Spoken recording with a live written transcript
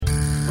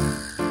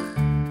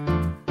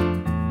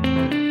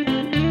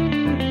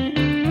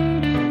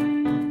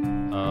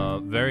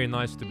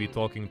nice to be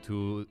talking to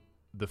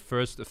the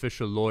first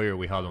official lawyer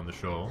we had on the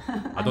show.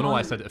 I don't know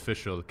why I said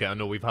official. Okay, I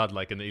know we've had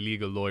like an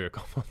illegal lawyer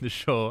come on the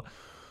show,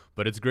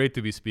 but it's great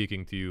to be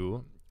speaking to you.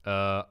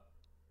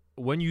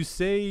 When you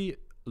say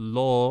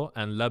law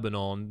and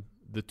Lebanon,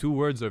 the two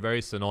words are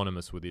very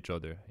synonymous with each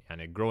other. And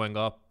growing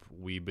up,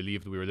 we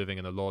believed we were living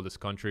in a lawless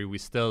country. We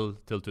still,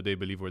 till today,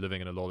 believe we're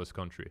living in a lawless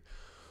country.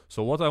 So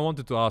what I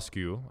wanted to ask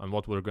you, and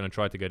what we're going to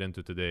try to get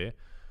into today,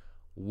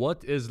 what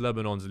is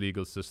Lebanon's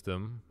legal system?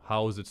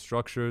 How is it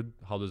structured?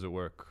 How does it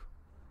work?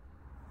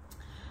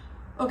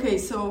 Okay,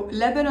 so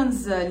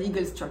Lebanon's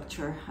legal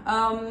structure.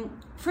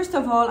 First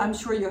of all, I'm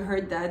sure you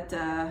heard that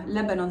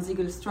Lebanon's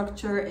legal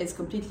structure is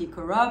completely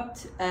corrupt,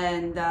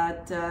 and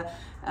that,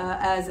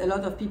 as a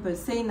lot of people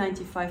say,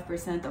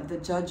 95% of the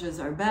judges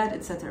are bad,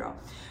 etc.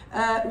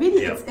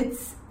 Really,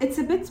 Yeah. it's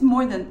a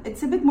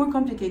bit more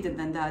complicated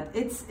than that.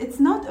 It's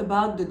not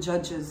about the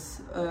judges,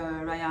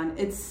 Ryan.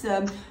 It's,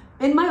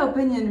 in my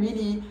opinion,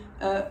 really.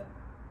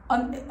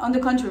 On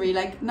the contrary,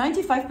 like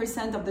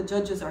 95% of the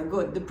judges are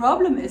good. The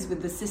problem is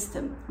with the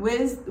system,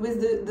 with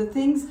the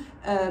things,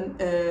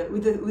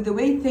 with the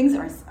way things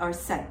are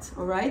set.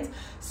 All right.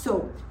 So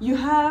you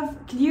have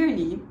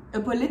clearly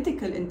a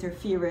political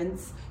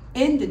interference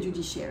in the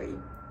judiciary,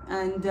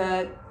 and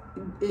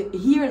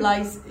here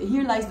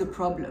lies the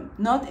problem,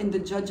 not in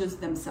the judges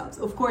themselves.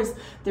 Of course,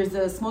 there's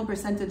a small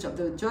percentage of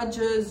the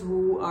judges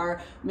who are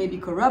maybe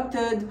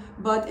corrupted,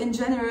 but in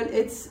general,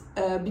 it's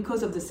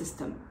because of the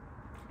system.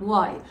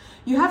 Why?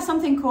 You have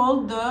something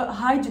called the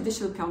High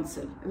Judicial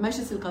Council,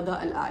 مجلس القضاء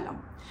الأعلى.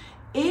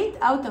 8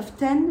 out of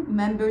 10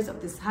 members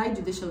of this High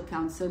Judicial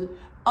Council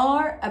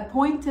are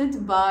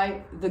appointed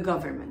by the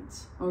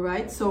government. All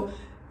right? So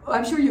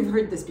I'm sure you've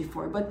heard this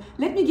before, but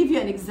let me give you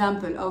an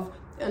example of,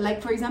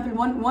 like, for example,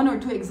 one or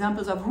two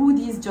examples of who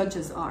these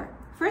judges are.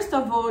 First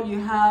of all,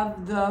 you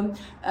have the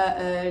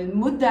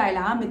المدعي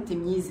العام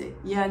التمييزي،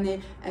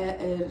 يعني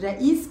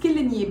رئيس كل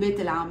النيابات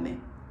العامة.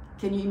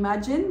 Can you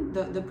imagine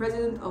the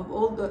president of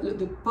all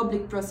the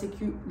public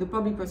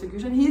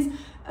prosecution? He's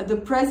the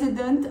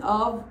president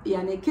of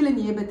يعني كل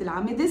النيابات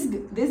العامة.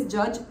 This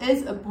judge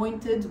is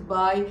appointed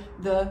by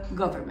the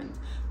government.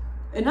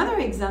 Another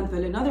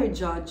example, another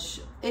judge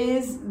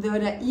is the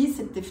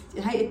رئيس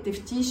هيئة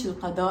التفتيش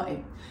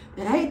القضائي.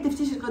 هيئة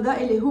التفتيش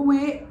القضائي اللي هو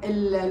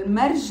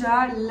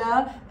المرجع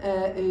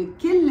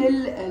لكل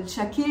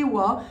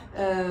الشكاوى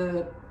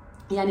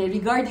يعني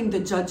regarding the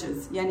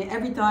judges. يعني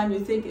every time you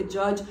think a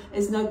judge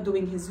is not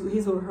doing his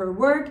or her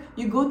work,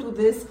 you go to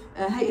this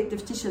هيئة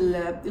التفتيش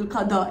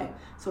القضائي.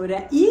 So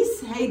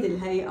رئيس هيدي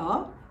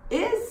الهيئة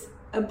is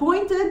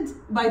appointed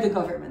by the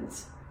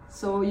government.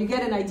 So you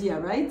get an idea,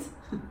 right?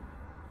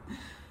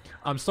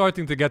 I'm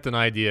starting to get an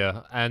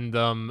idea. And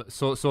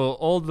so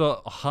all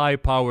the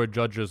high-powered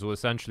judges who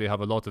essentially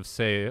have a lot of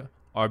say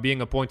are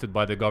being appointed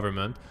by the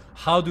government.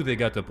 How do they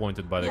get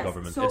appointed by the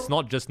government? So it's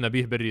not just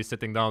Nabih Berri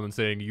sitting down and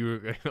saying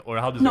you, or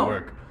how does it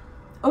work?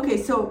 Okay,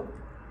 so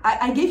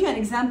I gave you an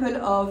example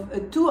of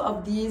 2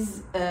 of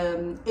these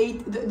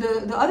 8.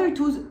 The other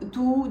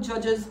two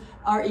judges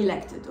are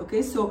elected.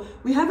 Okay, so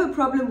we have a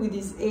problem with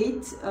these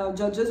 8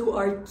 judges who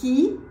are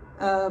key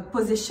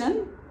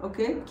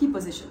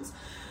positions.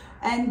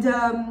 And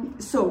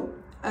so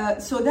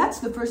that's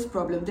the first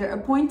problem. They're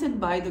appointed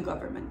by the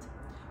government.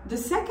 The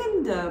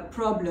second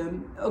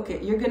problem, okay,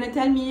 you're going to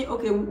tell me,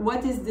 okay,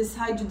 what is this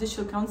High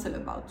Judicial Council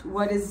about?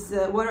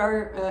 What are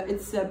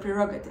its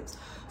prerogatives?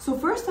 So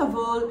first of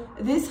all,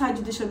 this High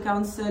Judicial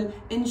Council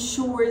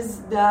ensures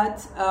that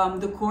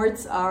the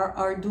courts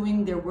are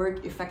doing their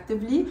work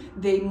effectively.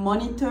 They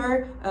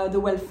monitor the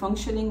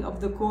well-functioning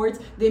of the courts.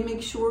 They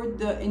make sure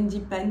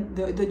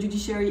the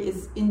judiciary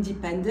is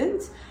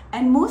independent.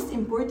 And most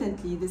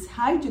importantly, this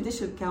High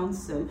Judicial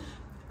Council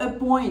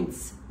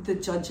appoints the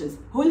judges.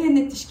 هول هن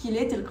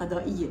التشكيلات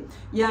القضائية.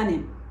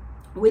 يعني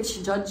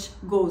which judge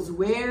goes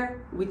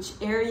where, which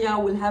area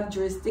will have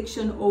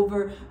jurisdiction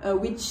over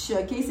which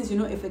cases, you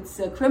know, if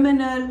it's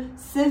criminal,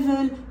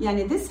 civil.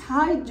 يعني this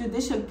High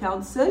Judicial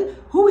Council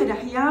هو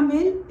رح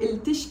يعمل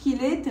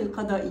التشكيلات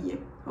القضائية.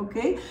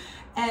 Okay?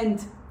 And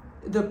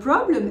the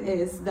problem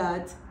is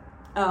that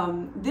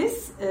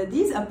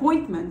these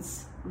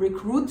appointments,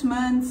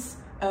 recruitments,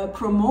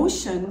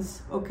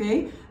 promotions,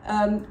 okay,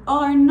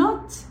 are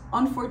not,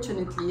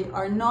 unfortunately,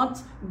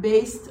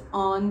 based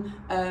on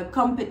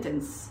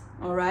competence.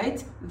 All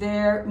right,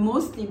 they're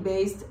mostly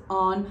based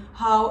on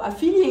how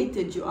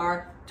affiliated you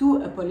are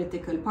to a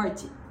political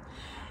party.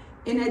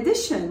 In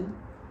addition,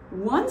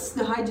 once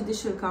the High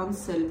Judicial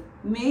Council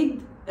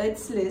made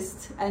its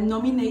list and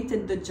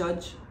nominated the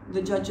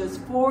judges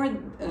for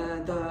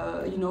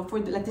for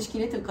the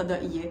التشكيلات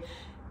القضائية,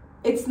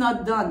 it's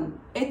not done.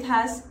 It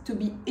has to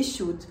be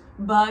issued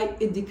by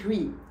a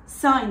decree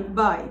signed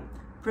by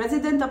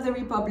President of the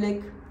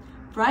Republic,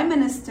 Prime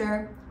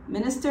Minister,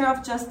 Minister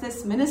of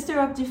Justice, Minister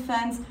of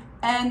Defense,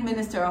 and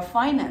Minister of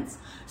Finance.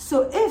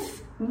 So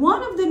if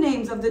one of the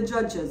names of the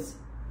judges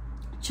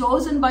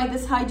chosen by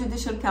this High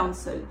Judicial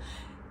Council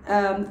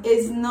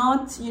is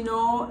not,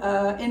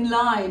 in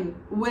line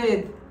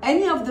with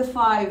any of the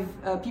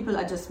 5 people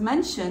I just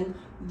mentioned,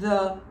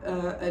 the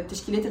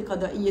التشكيلات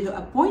القضائية, the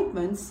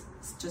appointments,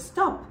 just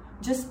stop.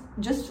 Just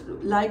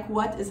like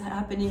what is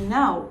happening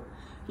now.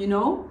 You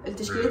know,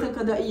 التشكيلات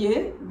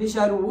القضائية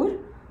بجرور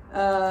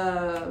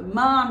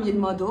ما عم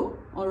ينمضوا,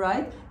 all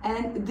right,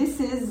 and this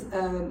is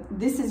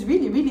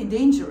really, really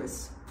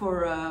dangerous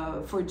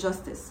for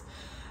justice.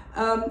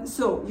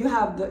 So you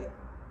have the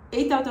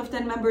 8 out of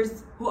 10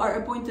 members who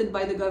are appointed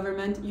by the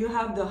government. You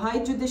have the High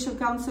Judicial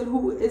Council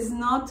who is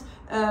not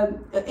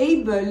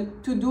able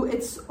to do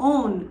its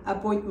own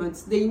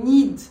appointments. They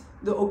need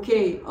the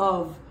okay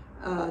of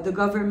the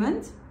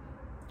government.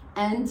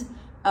 And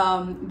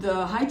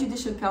the High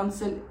Judicial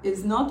Council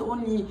is not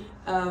only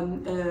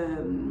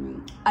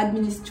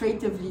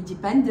administratively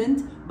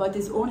dependent, but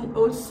is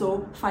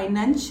also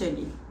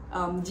financially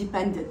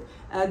dependent.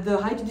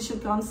 The High Judicial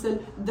Council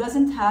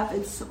doesn't have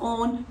its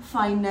own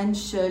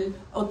financial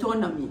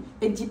autonomy.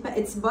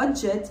 Its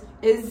budget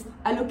is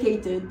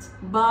allocated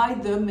by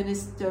the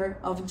Minister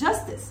of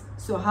Justice.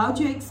 So how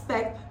do you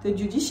expect the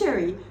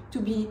judiciary to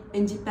be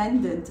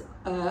independent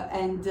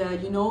and the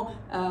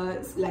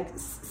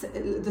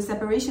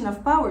separation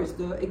of powers,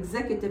 the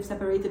executive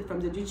separated from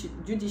the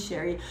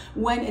judiciary,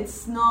 when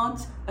it's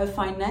not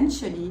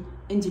financially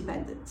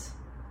independent?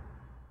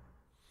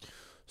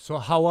 So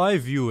how I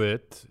view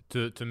it,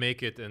 to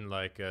make it in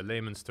like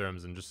layman's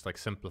terms and just like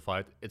simplify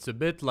it, it's a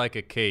bit like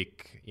a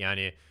cake.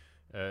 Yani,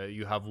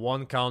 you have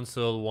one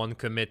council, one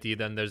committee,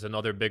 then there's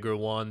another bigger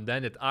one.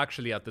 Then it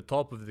actually at the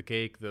top of the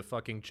cake, the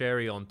fucking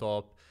cherry on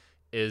top,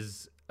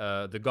 is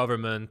the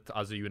government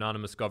as a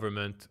unanimous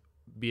government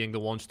being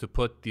the ones to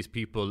put these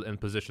people in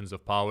positions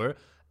of power.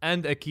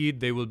 And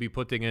Akid, they will be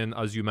putting in,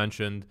 as you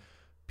mentioned,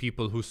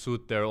 people who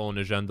suit their own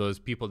agendas,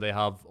 people they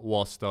have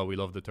wasta. We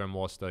love the term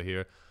wasta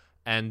here.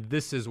 And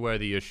this is where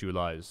the issue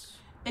lies.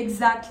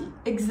 Exactly,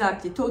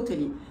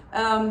 totally.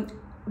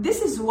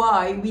 This is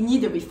why we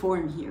need a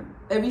reform here.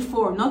 A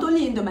reform not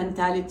only in the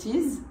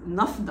mentalities,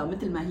 نفضة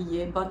مثل ما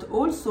هي, but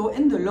also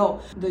in the law.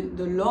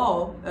 The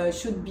law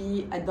should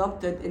be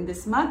adopted in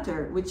this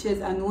matter, which is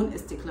قانون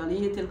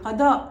استقلالية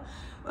القضاء.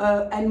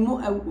 And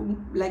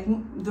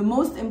the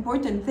most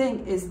important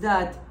thing is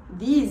that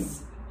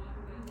these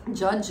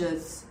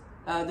judges,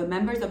 the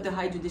members of the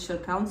High Judicial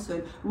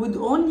Council, would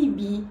only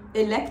be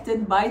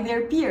elected by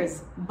their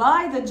peers,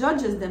 by the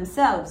judges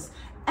themselves,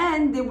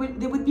 and they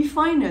would be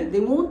final. They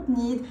won't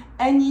need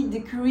any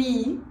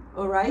decree,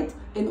 all right,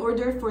 in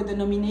order for the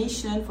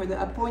nomination, for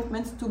the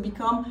appointments to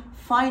become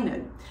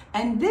final.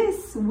 And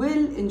this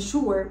will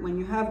ensure, when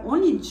you have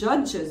only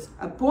judges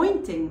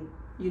appointing,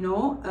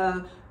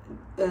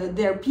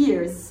 their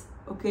peers,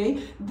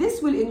 okay,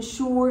 this will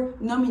ensure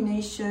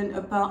nomination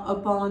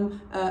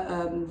upon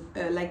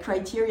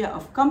criteria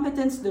of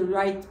competence, the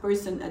right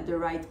person at the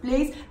right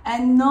place,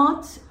 and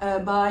not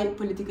by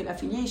political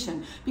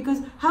affiliation.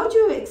 Because how do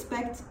you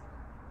expect?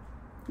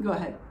 Go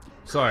ahead.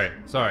 Sorry.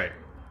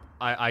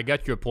 I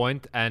get your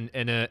point, and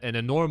in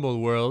a normal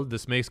world,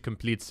 this makes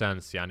complete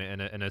sense.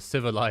 Yani, in a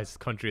civilized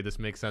country, this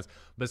makes sense.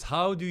 But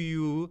how do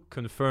you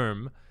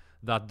confirm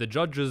that the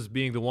judges,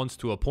 being the ones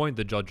to appoint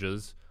the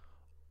judges,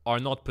 are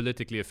not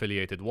politically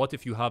affiliated? What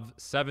if you have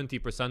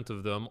 70%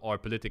 of them are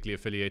politically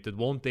affiliated?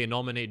 Won't they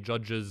nominate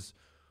judges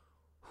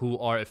who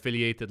are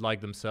affiliated like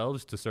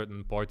themselves to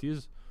certain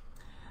parties?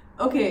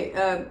 Okay,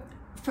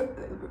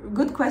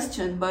 good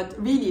question, but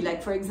really,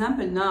 like for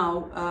example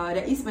now,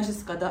 رئيس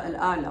مجلس القضاء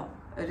الأعلى,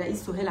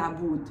 رئيس سهيل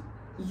عبود,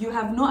 you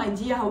have no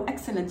idea how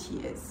excellent he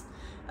is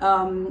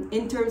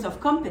in terms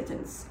of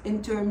competence,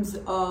 in terms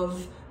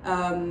of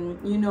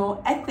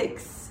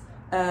ethics.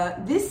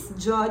 This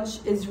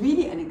judge is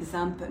really an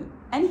example,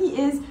 and he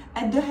is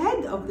at the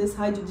head of this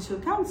High Judicial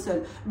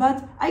Council,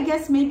 but I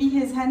guess maybe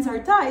his hands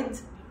are tied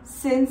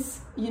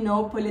since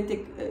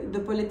the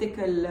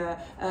political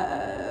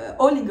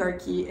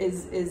oligarchy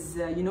is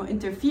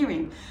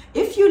interfering.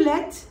 If you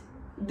let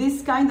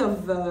this kind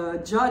of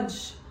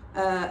judge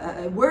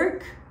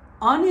work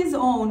on his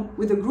own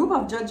with a group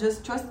of judges,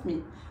 trust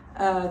me,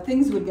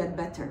 things will get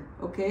better,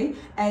 okay?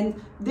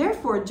 And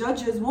therefore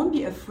judges won't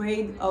be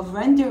afraid of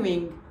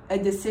rendering a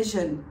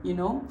decision,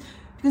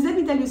 because let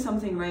me tell you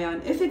something,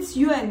 Rayan. If it's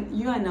you and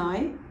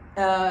I,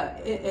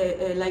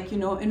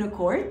 in a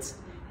court,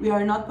 we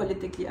are not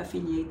politically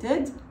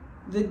affiliated.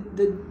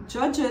 The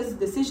judges'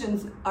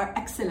 decisions are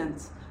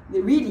excellent.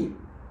 They're really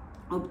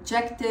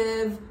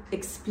objective,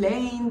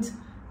 explained.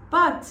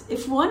 But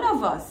if one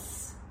of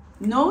us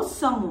knows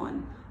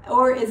someone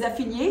or is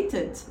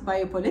affiliated by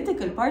a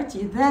political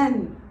party,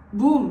 then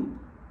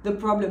boom, the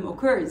problem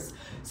occurs.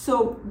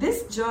 So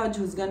this judge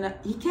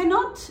he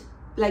cannot.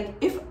 Like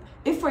if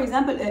for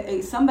example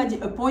somebody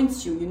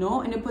appoints you,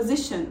 in a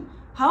position,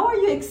 how are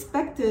you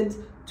expected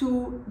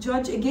to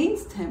judge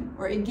against him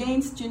or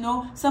against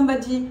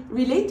somebody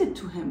related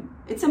to him?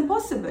 It's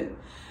impossible.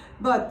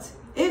 But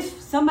if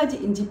somebody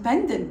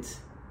independent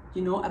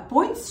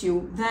appoints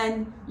you,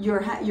 then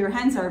your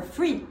hands are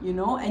free,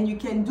 and you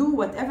can do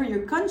whatever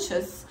you're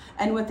conscious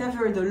and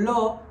whatever the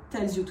law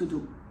tells you to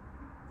do.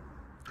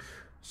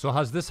 So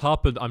has this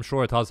happened? I'm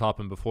sure it has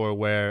happened before,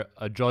 where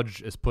a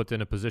judge is put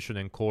in a position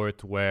in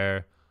court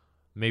where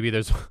maybe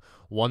there's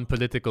one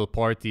political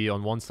party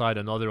on one side,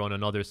 another on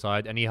another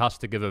side, and he has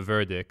to give a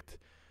verdict.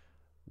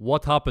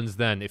 What happens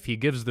then if he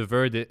gives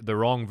the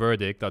wrong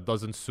verdict that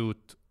doesn't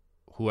suit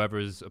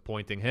whoever's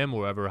appointing him,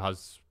 whoever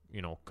has,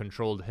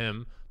 controlled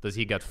him? Does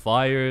he get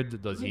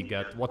fired? Does he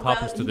get, what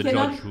happens to the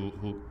judge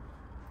who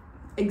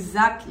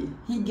Exactly.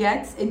 He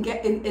gets,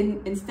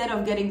 instead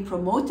of getting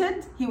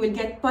promoted, he will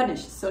get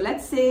punished. So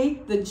let's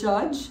say the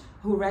judge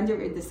who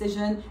rendered a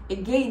decision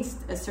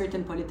against a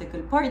certain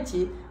political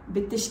party,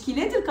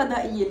 بالتشكيلات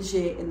القضائية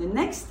الجاي in the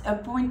next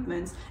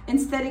appointments,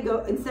 instead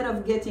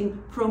of getting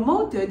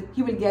promoted,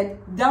 he will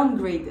get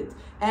downgraded,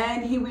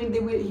 and he will be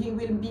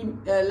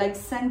like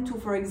sent to,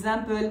 for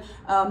example,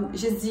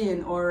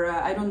 Jazin or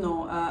I don't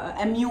know,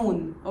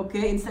 Amioun,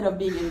 okay, instead of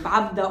being in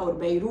Babda or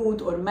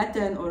Beirut or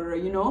Matan or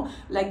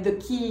like the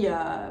key.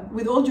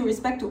 With all due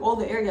respect to all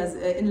the areas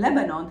in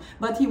Lebanon,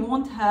 but he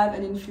won't have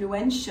an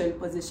influential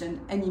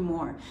position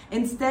anymore.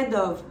 Instead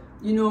of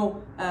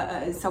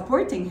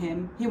supporting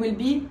him, he will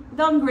be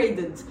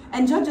downgraded,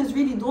 and judges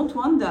really don't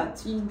want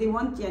that. They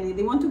want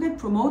to get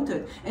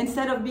promoted.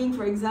 Instead of being,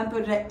 for example,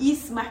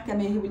 Rais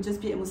Mahkamah, he will just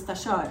be a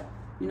mustashar.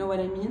 You know what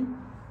I mean?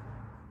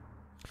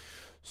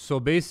 So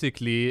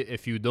basically,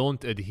 if you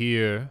don't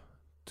adhere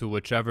to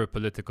whichever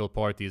political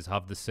parties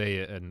have the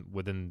say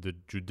within the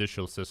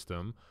judicial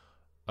system,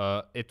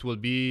 it will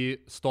be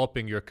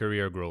stopping your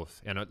career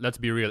growth. And let's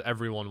be real,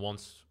 everyone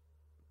wants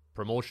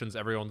promotions,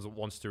 everyone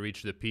wants to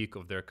reach the peak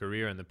of their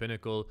career and the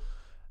pinnacle.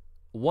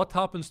 What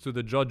happens to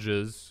the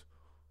judges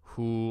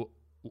who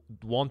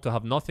want to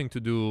have nothing to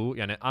do?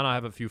 And I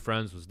have a few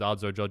friends whose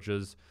dads are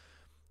judges.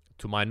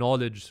 To my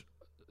knowledge,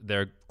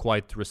 they're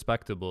quite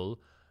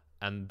respectable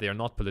and they're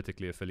not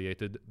politically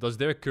affiliated. Does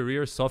their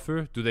career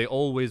suffer?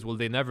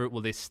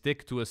 Will they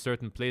stick to a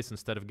certain place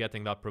instead of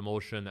getting that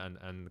promotion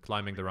and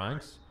climbing the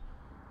ranks?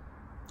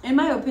 In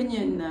my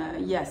opinion,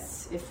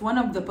 yes. If one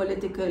of the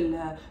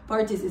political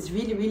parties is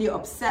really, really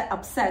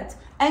upset,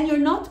 and you're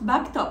not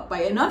backed up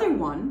by another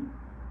one,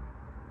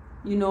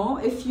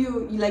 if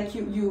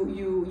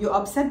you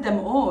upset them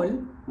all,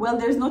 well,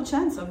 there's no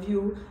chance of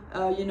you,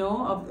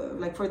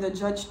 for the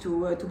judge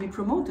to be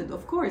promoted,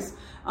 of course,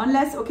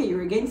 unless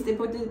you're against the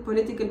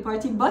political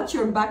party, but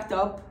you're backed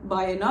up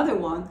by another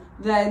one,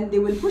 then they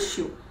will push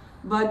you.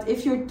 But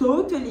if you're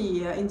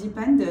totally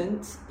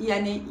independent,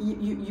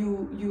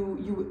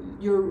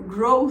 your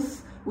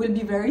growth will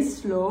be very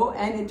slow,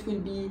 and it will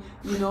be,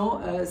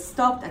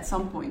 stopped at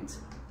some point.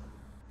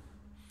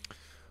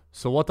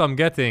 So what I'm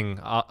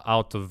getting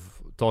out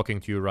of talking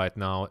to you right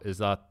now is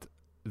that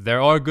there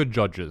are good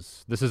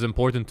judges. This is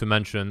important to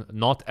mention.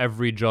 Not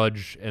every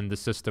judge in the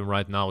system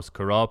right now is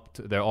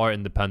corrupt. There are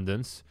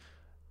independents.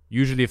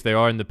 Usually, if they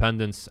are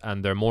independents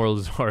and their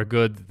morals are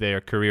good,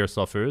 their career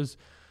suffers.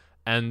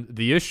 And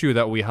the issue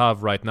that we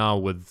have right now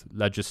with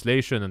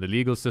legislation and the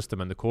legal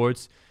system and the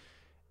courts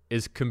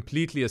is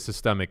completely a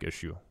systemic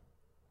issue.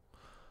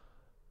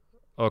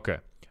 Okay.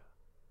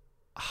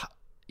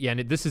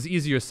 This is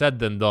easier said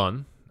than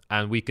done,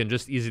 and we can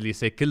just easily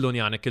say كلهم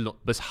يعني كلهم.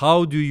 But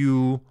how do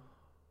you...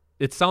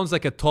 It sounds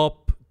like a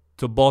top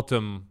to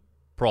bottom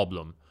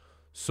problem.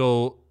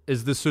 So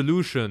is the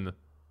solution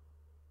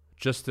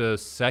just a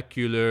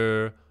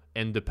secular,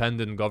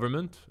 independent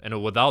government?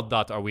 And without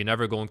that, are we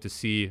never going to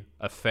see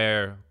a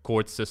fair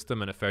court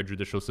system and a fair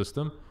judicial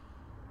system?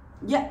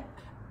 Yeah,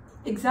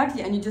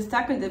 exactly. And you just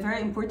tackled a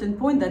very important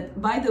point that,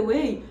 by the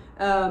way,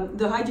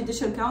 the High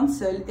Judicial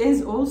Council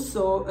is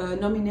also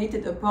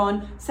nominated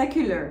upon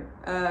secular,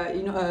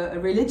 a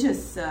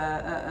religious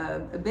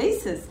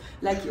basis.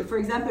 Like, for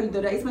example,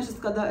 the Rais Majlis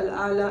Qada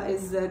al-A'la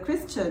is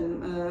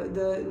Christian,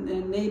 the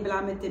Naib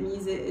al-Am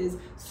al-Tamyizi is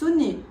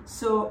Sunni.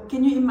 So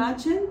can you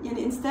imagine,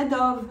 instead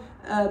of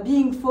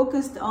being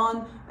focused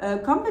on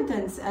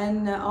competence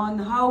and on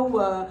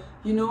how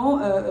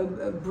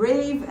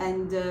brave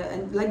and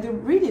like the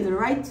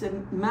right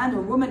man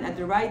or woman at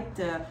the right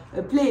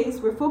place,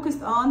 we're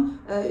focused on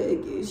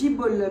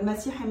جيبوا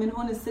المسيحي من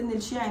هون السني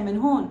الشيعي من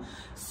هون.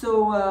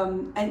 So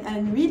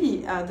and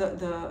really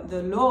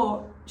the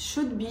law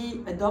should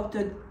be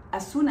adopted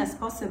as soon as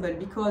possible,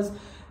 because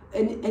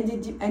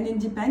an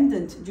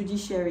independent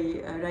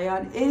judiciary,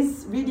 Rayan,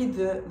 is really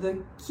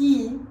the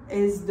key,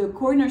 is the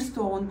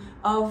cornerstone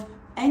of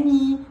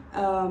any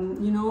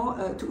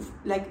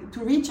to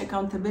reach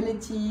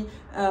accountability,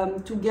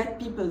 to get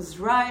people's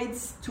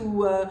rights,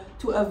 to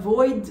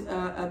avoid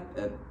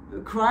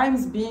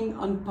crimes being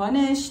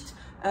unpunished,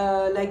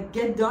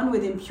 get done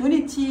with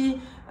impunity.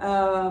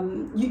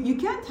 You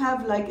can't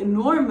have like a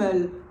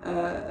normal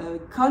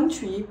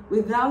country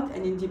without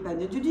an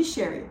independent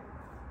judiciary.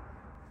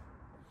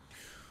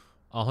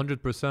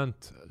 100%.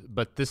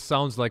 But this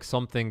sounds like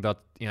something that,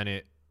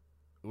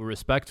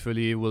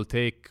 respectfully, will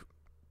take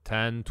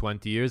 10,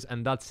 20 years.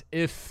 And that's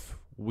if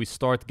we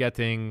start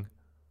getting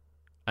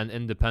an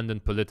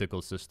independent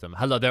political system.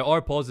 Hella, there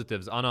are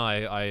positives. Anna,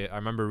 I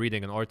remember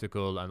reading an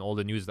article and all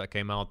the news that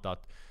came out that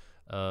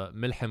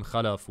Milhem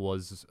Khalaf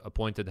was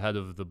appointed head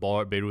of the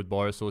Beirut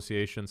Bar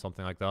Association,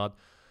 something like that.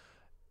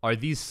 are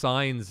these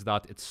signs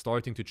that it's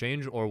starting to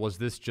change, or was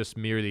this just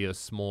merely a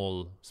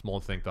small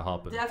thing to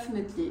happen?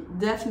 Definitely.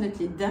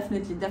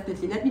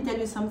 Let me tell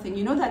you something.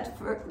 You know that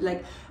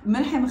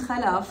Melhem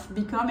Khalaf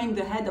becoming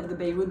the head of the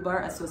Beirut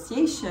Bar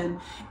Association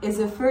is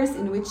a first,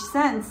 in which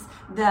sense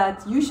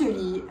that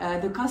usually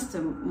the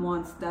custom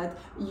wants that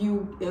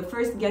you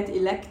first get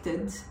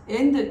elected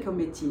in the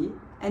committee,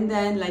 and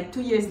then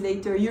 2 years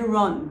later you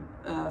run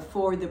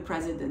for the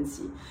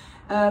presidency.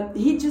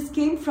 He just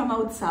came from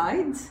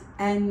outside,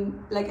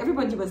 and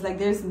everybody was like,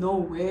 there's no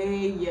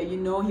way,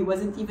 he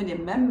wasn't even a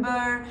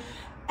member,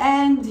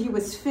 and he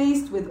was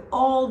faced with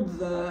all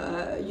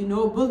the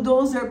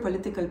bulldozer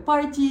political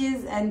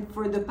parties, and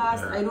for the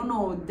past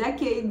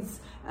decades,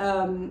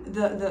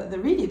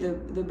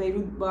 the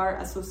Beirut Bar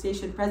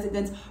Association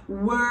presidents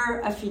were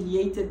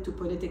affiliated to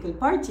political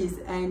parties.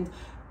 And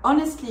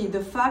honestly,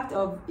 the fact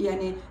of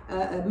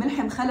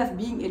Melhem Khalaf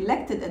being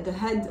elected at the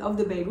head of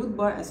the Beirut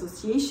Bar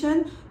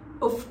Association,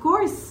 of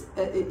course,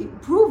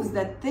 it proves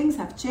that things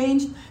have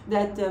changed,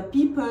 that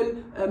people,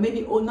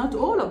 maybe not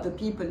all of the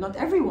people, not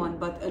everyone,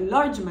 but a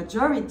large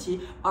majority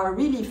are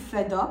really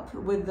fed up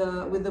with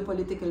the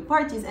political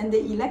parties, and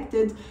they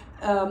elected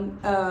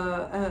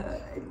a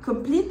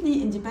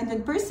completely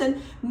independent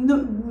person,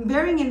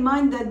 bearing in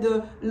mind that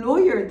the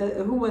lawyer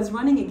who was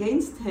running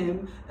against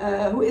him,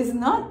 who is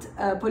not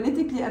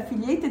politically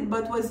affiliated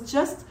but was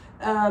just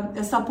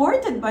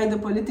supported by the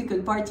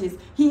political parties.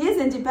 He is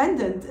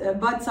independent,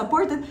 but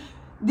supported.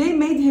 They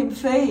made him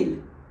fail.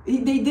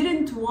 They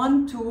didn't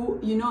want to,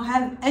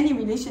 have any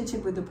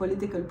relationship with the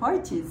political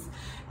parties,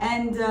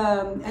 and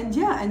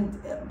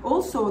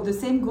also the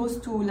same goes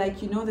to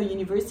the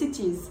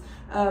universities.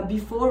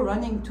 Before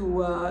running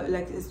to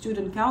a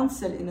student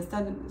council, in a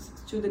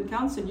student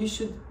council, you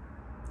should.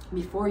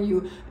 Before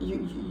you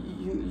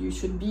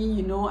should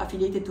be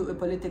affiliated to a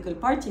political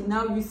party.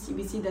 Now we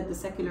see that the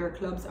secular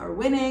clubs are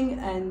winning,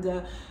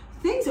 and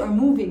things are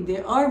moving.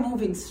 They are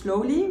moving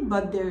slowly,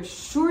 but they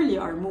surely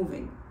are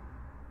moving.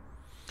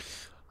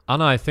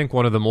 Anna, I think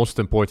one of the most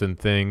important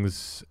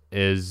things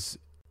is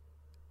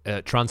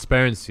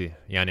transparency.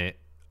 Yani,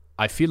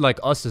 I feel like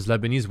us as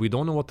Lebanese, we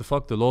don't know what the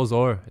fuck the laws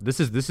are.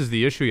 This is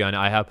the issue.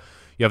 Yani,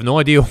 you have no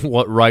idea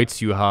what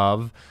rights you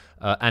have.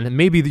 And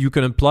maybe you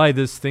can apply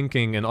this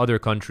thinking in other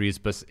countries,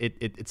 but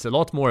it's a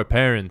lot more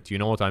apparent, you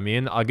know what I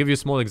mean? I'll give you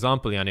a small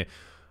example. Yani,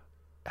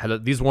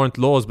 these weren't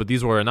laws, but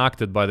these were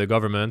enacted by the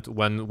government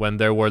when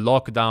there were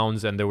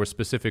lockdowns and there were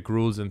specific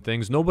rules and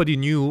things. Nobody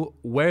knew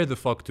where the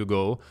fuck to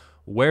go,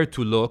 where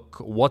to look,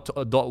 what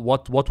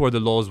were the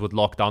laws with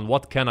lockdown,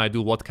 what can I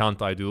do, what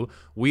can't I do.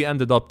 We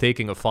ended up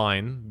taking a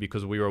fine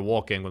because we were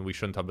walking when we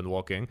shouldn't have been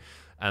walking.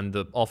 And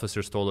the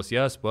officers told us,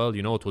 yes, well,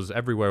 it was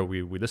everywhere.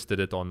 We listed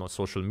it on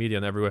social media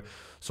and everywhere.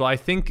 So I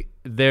think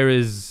there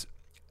is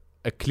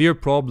a clear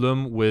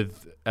problem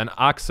with an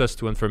access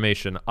to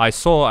information. I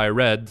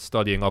read,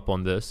 studying up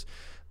on this,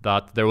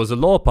 that there was a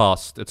law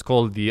passed. It's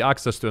called the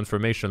Access to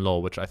Information Law,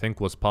 which I think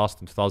was passed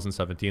in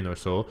 2017 or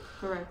so.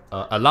 Correct.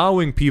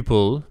 Allowing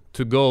people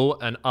to go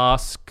and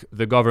ask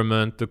the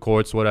government, the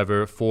courts,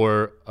 whatever,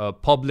 for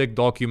public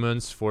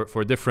documents,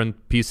 for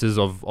different pieces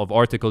of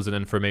articles and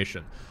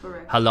information.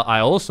 Correct. I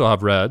also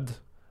have read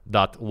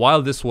that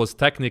while this was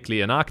technically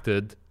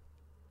enacted,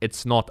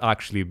 it's not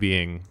actually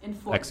being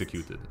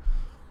executed.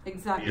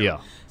 Exactly.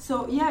 Yeah.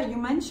 So you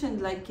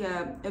mentioned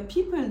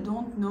people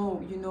don't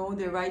know,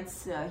 their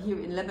rights here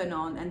in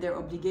Lebanon and their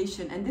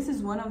obligation, and this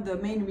is one of the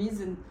main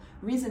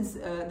reasons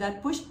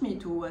that pushed me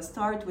to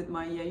start with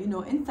my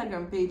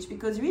Instagram page,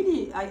 because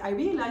really I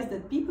realized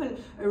that people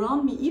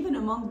around me, even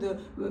among the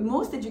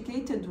most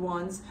educated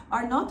ones,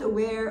 are not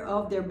aware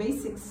of their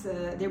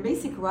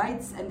basic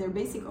rights and their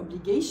basic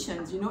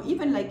obligations.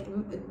 Even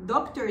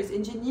doctors,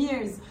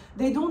 engineers,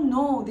 they don't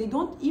know, they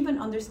don't even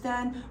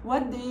understand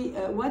what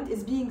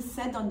is being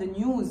said on the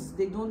news.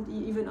 They don't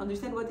even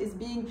understand what is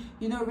being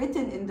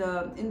written in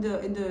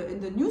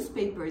the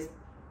newspapers.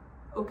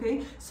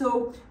 Okay,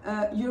 so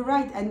you're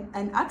right,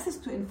 and access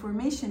to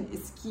information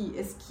is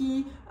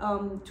key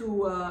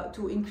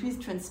to increase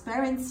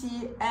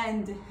transparency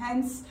and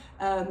hence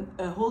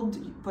hold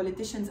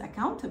politicians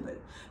accountable.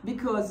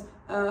 Because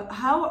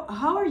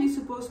how are you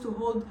supposed to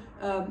hold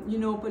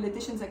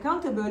politicians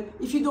accountable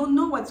if you don't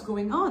know what's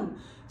going on?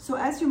 So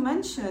as you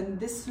mentioned,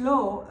 this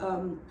law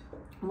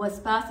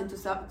was passed in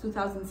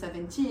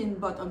 2017,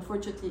 but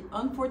unfortunately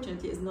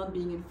is not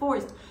being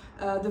enforced.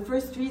 The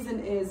first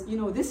reason is,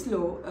 this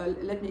law,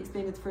 let me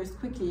explain it first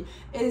quickly,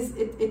 is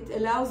it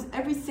allows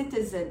every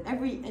citizen,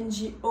 every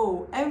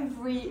NGO,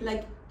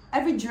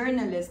 every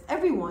journalist,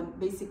 everyone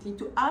basically,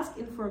 to ask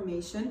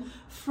information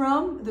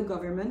from the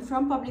government,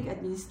 from public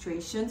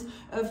administrations,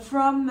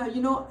 from,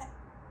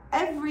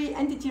 every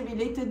entity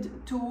related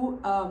to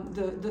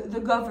the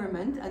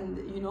government, and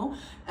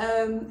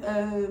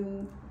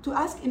to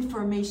ask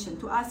information,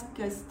 to ask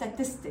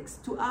statistics,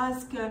 to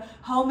ask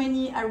how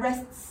many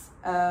arrests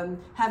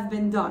have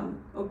been done,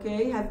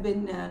 okay, have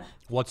been...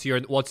 What's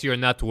your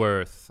net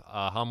worth?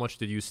 How much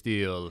did you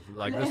steal?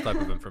 Like this type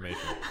of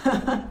information.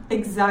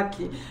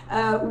 Exactly.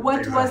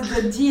 What was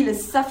the deal,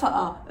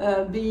 الصفقة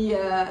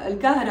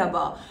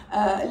بالكهرباء?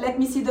 Let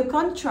me see the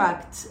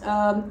contract,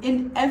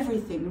 in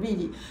everything,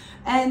 really.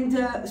 And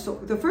so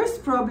the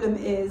first problem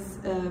is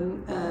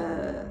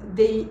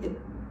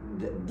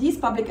these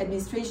public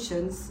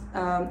administrations,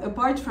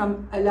 apart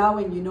from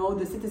allowing,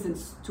 the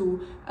citizens to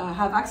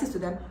have access to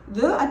them,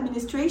 the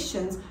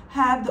administrations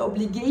have the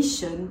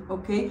obligation,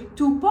 okay,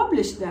 to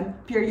publish them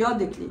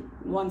periodically,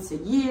 once a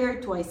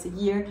year, twice a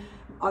year,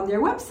 on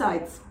their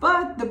websites.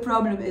 But the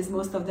problem is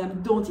most of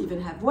them don't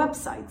even have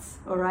websites,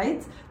 all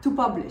right, to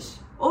publish.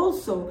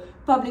 Also,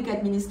 public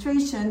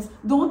administrations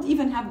don't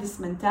even have this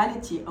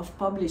mentality of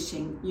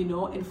publishing,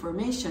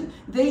 information.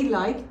 They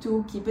like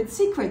to keep it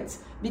secret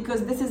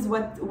because this is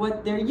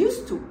what they're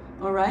used to,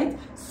 all right?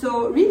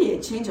 So really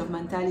a change of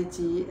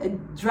mentality, a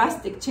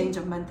drastic change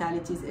of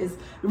mentalities is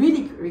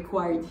really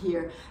required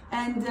here.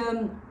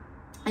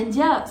 And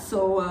yeah,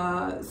 so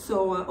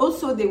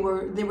also they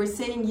were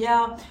saying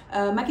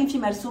ما كان في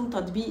مرسوم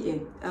تطبيقي,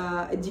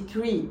 a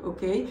decree,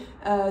 okay,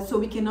 so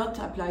we cannot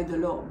apply the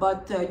law,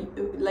 but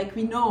like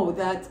we know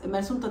that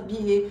مرسوم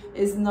تطبيقي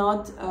is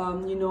not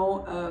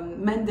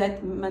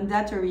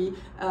mandatory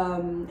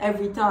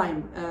every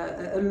time.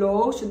 A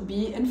law should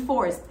be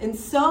enforced. In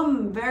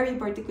some very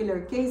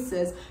particular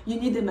cases you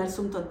need a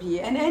مرسوم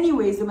تطبيقي, and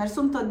anyways the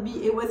مرسوم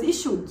تطبيقي was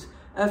issued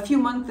a few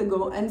months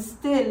ago, and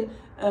still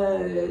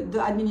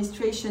the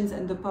administrations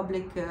and the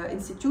public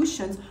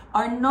institutions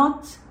are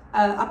not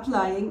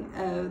applying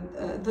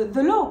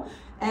the law,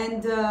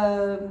 and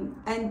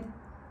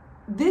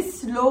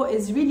this law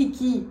is really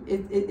key.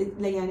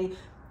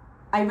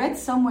 I read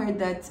somewhere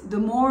that the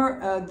more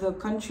the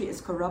country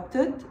is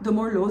corrupted, the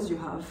more laws you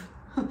have.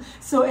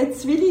 So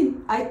it's really,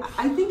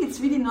 I think it's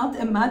really not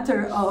a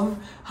matter of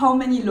how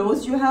many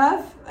laws you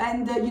have,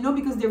 and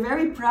because they're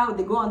very proud,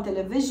 they go on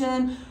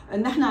television,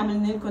 نحن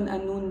عملنا لكم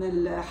قانون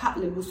الحق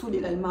للوصول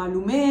إلى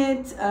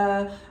المعلومات,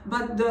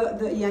 but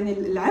يعني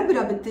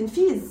العبرة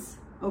بالتنفيذ,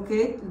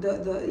 okay,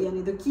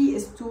 the key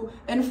is to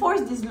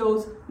enforce these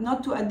laws,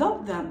 not to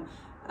adopt them.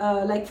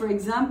 Like for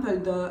example,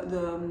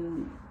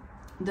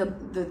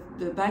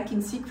 the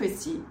banking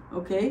secrecy,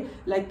 okay,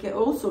 like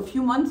also a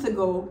few months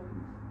ago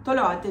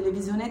طلعوا على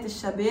تلفزيونات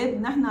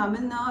الشباب نحن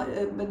عملنا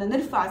بدنا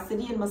نرفع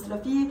السرية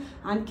المصرفية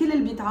عن كل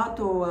اللي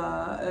بيتعاطوا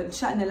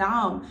الشأن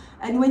العام.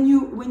 And when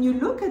you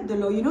look at the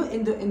law,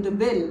 in the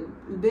bill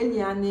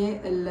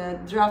يعني ال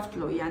draft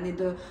law, يعني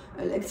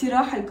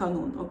الاقتراح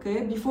القانون,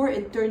 okay, before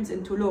it turns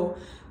into law,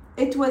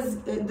 it was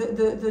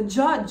the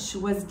judge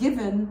was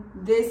given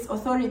this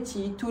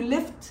authority to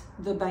lift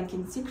the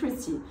banking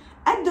secrecy.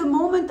 At the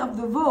moment of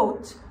the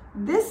vote,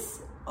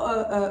 this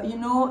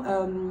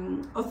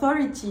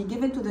authority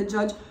given to the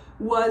judge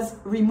was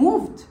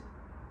removed.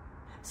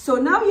 So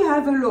now you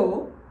have a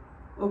law,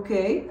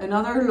 okay,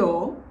 another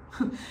law,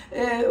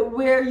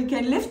 where you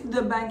can lift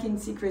the banking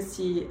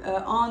secrecy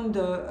on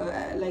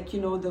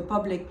the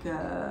public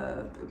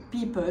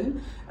people,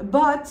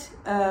 but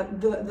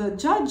the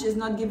judge is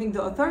not giving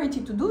the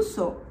authority to do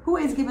so. Who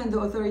is given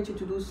the authority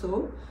to do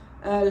so?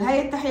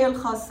 الهيئة التحية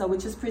الخاصة,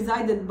 which is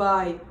presided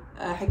by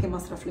حاكم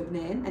مصرف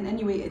لبنان, and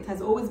anyway it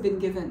has always been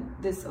given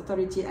this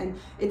authority, and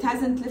it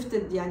hasn't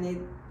lifted يعني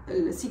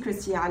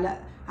secrecy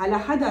على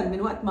حدا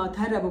من وقت ما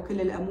تهربوا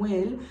كل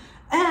الأموال.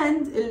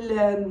 And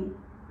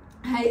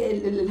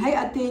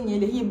الهيئة الثانية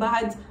اللي هي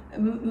بعد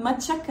ما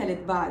تشكلت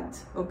بعد,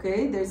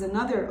 okay, there's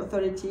another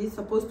authority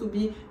supposed to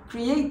be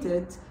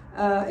created.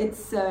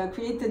 It's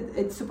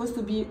supposed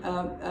to be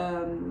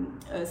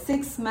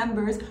 6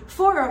 members.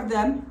 4 of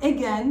them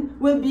again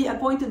will be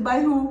appointed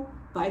by who?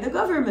 By the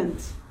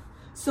government.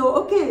 So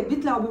okay,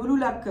 بيطلعوا بيقولوا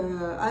لك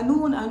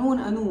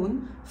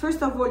قانون.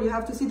 First of all, you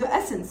have to see the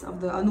essence of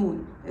the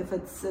قانون. If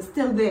it's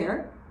still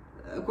there,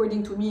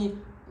 according to me,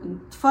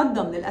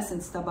 تفضل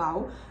الessence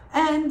تبعه.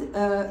 And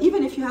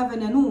even if you have an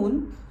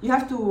قانون, you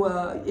have to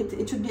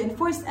it should be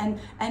enforced.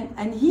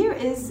 And here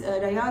is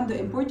Rayan, the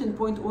important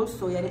point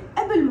also. يعني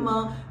قبل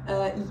ما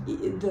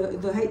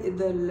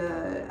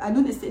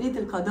قانون استقلالية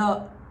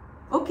القضاء,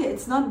 okay,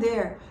 it's not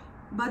there,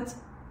 but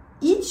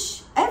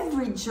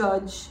every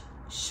judge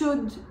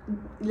should,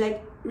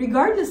 like,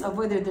 regardless of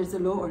whether there's a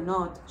law or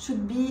not,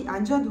 should be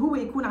عن جد هو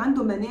يكون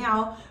عنده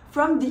مناعة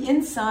from the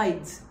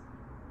inside.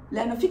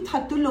 لأنه فيك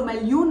تحط له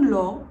مليون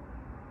law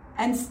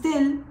and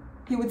still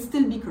he would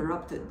still be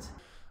corrupted.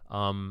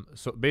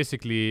 So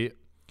basically,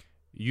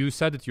 you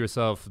said it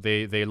yourself,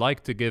 they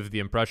like to give the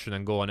impression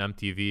and go on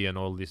MTV and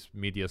all these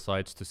media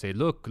sites to say,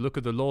 look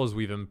at the laws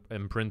we've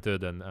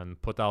imprinted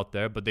and put out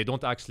there, but they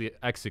don't actually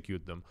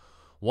execute them.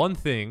 One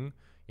thing,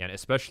 and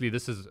especially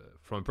this is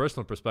from a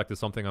personal perspective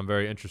something I'm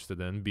very interested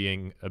in,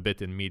 being a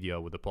bit in media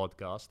with the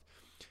podcast,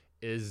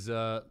 is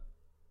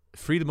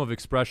freedom of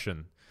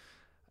expression.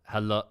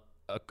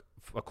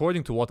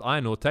 according to what I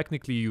know,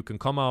 technically you can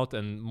come out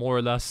and more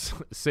or less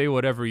say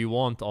whatever you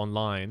want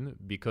online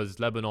because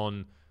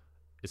Lebanon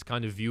is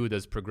kind of viewed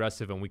as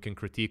progressive and we can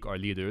critique our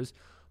leaders.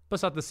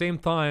 But at the same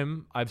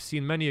time, I've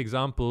seen many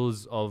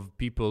examples of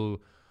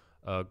people,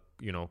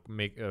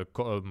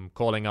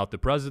 calling out the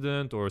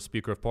president or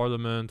speaker of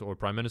parliament or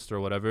prime minister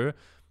or whatever,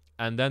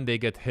 and then they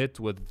get hit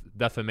with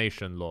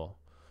defamation law.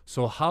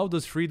 So how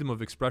does freedom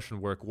of expression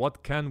work?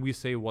 What can we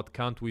say? What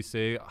can't we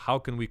say? How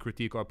can we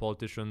critique our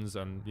politicians?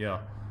 And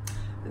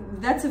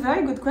that's a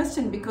very good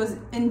question, because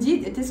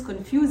indeed it is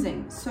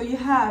confusing. So you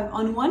have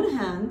on one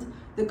hand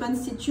the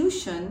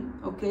constitution,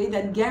 okay,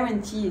 that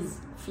guarantees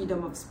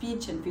freedom of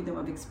speech and freedom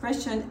of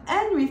expression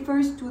and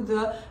refers to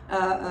the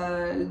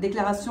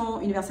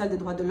Déclaration Universelle des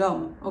Droits de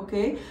l'Homme,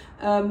 okay?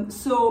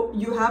 So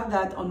you have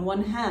that on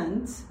one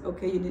hand,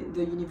 okay,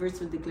 the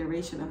Universal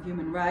Declaration of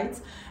Human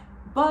Rights.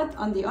 But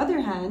on the other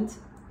hand,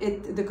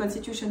 the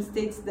Constitution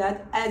states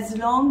that as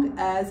long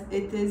as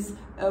it is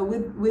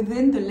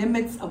within the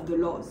limits of the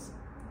laws.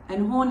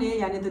 And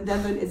the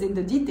devil is in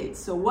the details.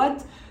 So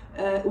what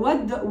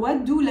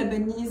do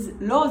Lebanese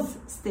laws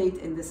state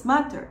in this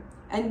matter?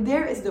 And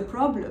there is the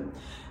problem.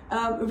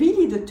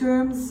 Really, the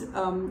terms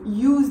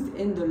used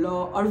in the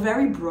law are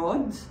very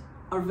broad,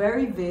 are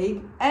very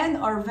vague, and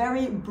are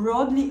very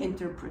broadly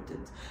interpreted.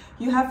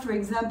 You have, for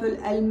example,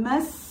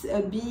 المس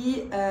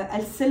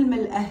بالسلم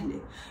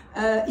الأهلي،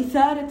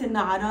 إثارة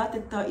النعرات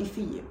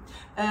الطائفية،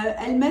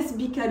 المس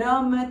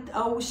بكرامة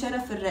أو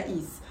شرف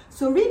الرئيس.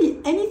 So really,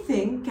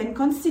 anything can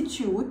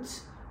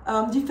constitute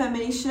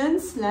defamation,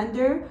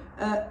 slander,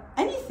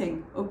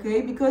 anything,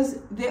 okay? Because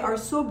they are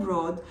so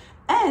broad,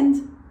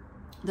 and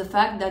the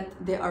fact that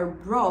they are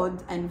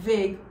broad and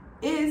vague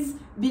is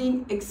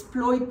being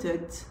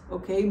exploited,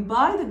 okay,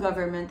 by the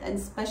government and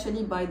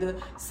especially by the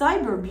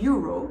Cyber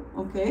Bureau,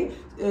 okay,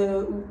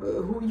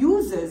 who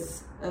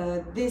uses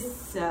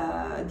these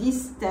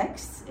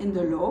texts in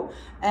the law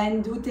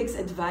and who takes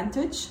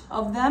advantage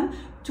of them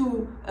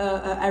to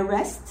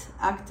arrest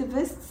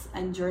activists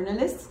and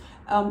journalists,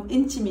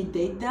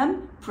 intimidate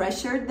them,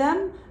 pressure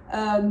them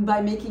by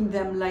making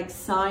them like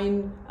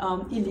sign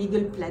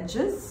illegal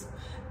pledges.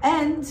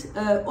 And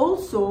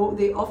also,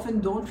 they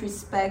often don't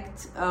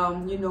respect,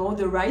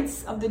 the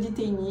rights of the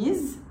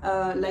detainees.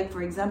 Like,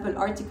 for example,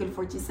 Article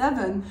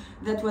 47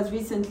 that was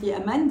recently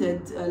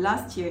amended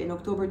last year in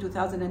October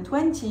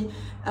 2020.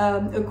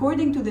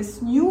 According to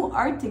this new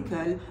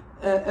article,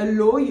 a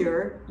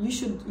lawyer,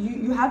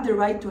 you have the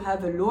right to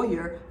have a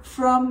lawyer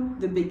from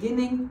the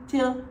beginning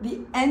till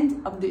the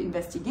end of the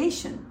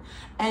investigation.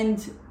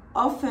 And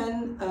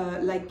often,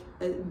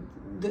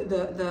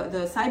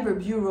 the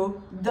Cyber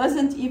Bureau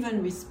doesn't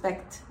even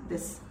respect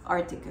this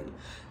article.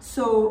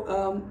 So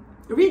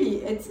really,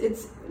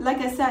 it's like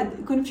I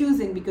said,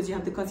 confusing, because you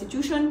have the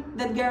Constitution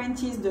that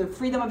guarantees the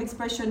freedom of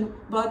expression,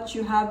 but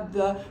you have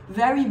the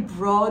very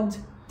broad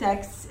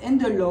texts in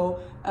the law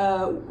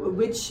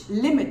which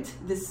limit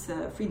this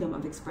freedom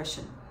of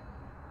expression.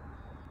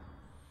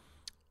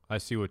 I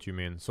see what you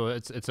mean. So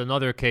it's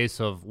another case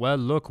of, well,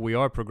 look, we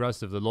are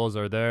progressive, the laws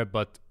are there,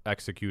 but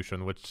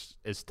execution, which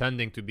is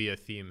tending to be a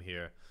theme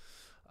here,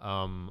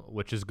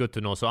 which is good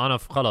to know. So Anna,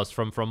 khalas,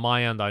 from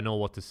my end, I know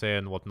what to say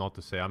and what not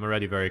to say. I'm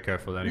already very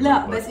careful anyway.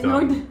 No, but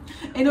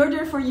in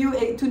order for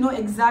you to know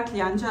exactly,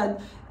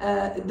 Anjad,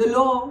 the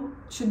law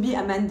should be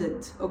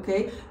amended,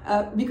 okay?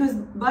 Because,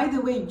 by the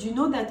way, do you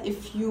know that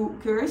if you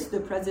curse the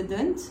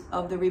president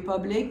of the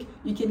republic,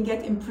 you can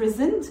get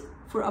imprisoned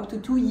for up to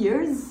 2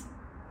 years?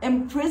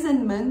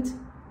 Imprisonment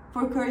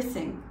for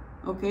cursing,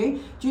 okay?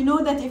 Do you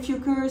know that if you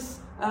curse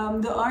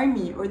the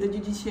army or the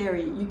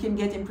judiciary, you can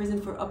get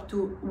imprisoned for up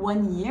to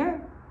 1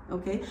 year,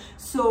 okay?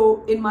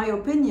 So, in my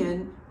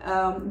opinion,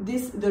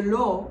 the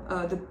law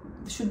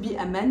should be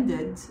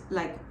amended.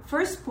 Like,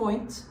 first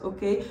point,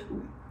 okay,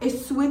 a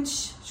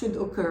switch should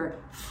occur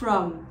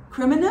from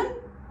criminal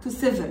to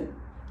civil.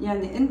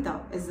 يعني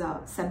أنت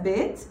إذا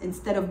سبيت,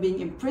 instead of being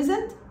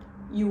imprisoned,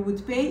 you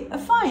would pay a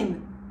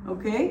fine,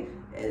 okay?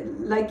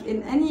 Like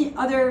in any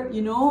other,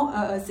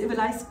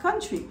 civilized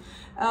country.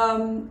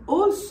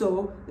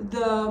 Also,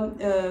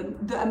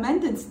 the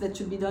amendments that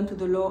should be done to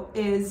the law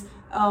is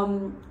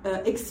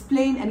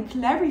explain and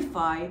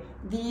clarify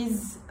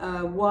these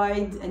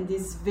wide and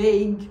these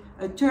vague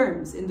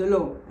terms in the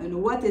law.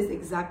 And what is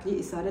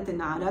exactly إثارة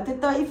النعرات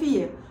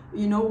الطائفية?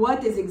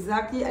 What is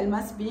exactly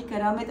المس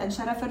بكرامة and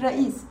شرف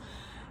الرئيس?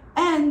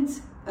 And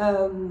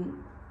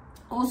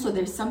also,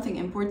 there's something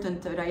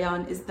important,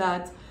 Rayan, is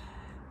that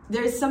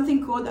there is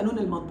something called قانون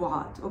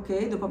المطبوعات,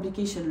 okay, the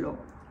publication law,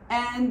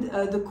 and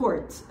the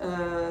court,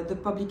 the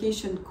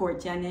publication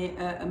court, يعني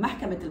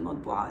محكمة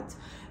المطبوعات.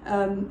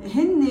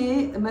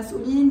 هن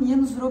مسؤولين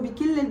ينظروا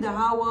بكل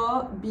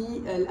الدعاوى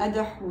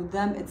بالقدح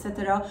والذم,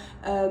 etc.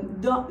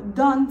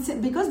 Done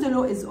because the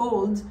law is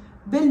old,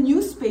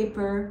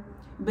 بالنewspaper,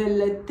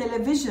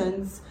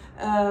 بالتلفزيونز,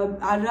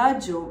 على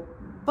الراديو,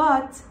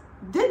 but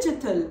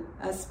digital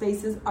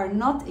spaces are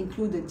not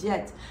included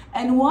yet.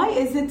 And why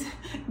is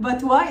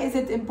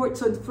it important?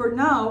 So for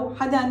now,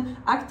 حدا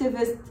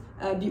activist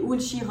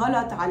بيقول شيء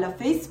غلط على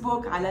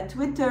فيسبوك على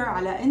تويتر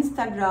على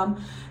انستغرام,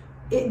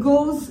 it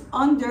goes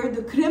under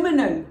the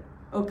criminal,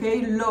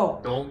 okay, law.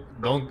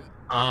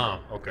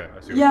 Okay, I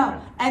see. Yeah,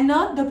 and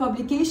not the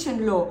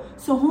publication law.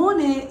 So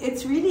هون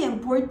it's really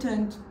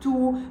important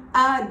to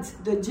add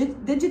the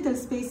digital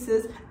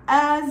spaces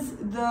as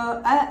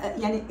the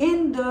يعني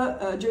in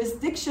the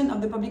jurisdiction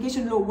of the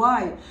publication law.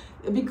 Why?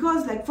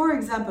 Because like for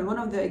example, one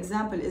of the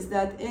example is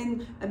that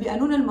in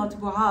بقانون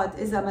المطبوعات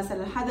إذا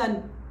مثلا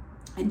حدا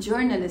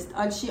journalist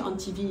قال شيء on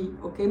TV,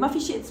 okay, ما في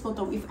شيء اسمه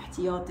توقيف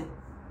احتياطي,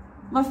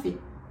 ما في,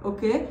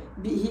 okay,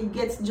 he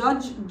gets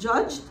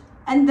judged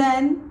and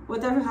then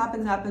whatever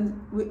happens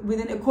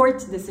within a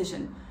court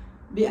decision.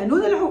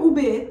 بقانون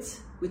العقوبات,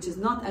 which is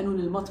not قانون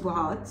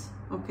المطبوعات,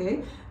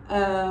 okay,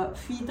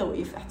 في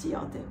توقيف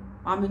احتياطي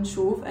عم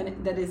نشوف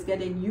and that is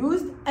getting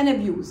used and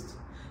abused.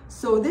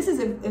 So this is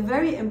a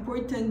very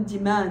important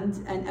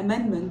demand and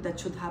amendment that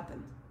should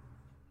happen.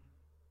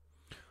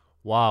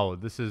 Wow,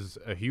 this is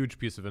a huge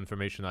piece of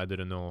information I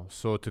didn't know.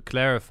 So to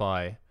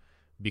clarify,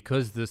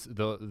 because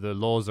the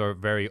laws are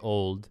very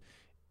old,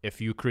 if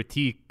you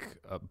critique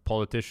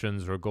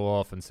politicians or go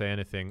off and say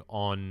anything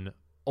on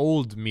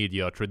old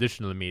media,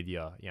 traditional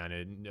media,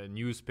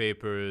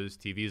 newspapers,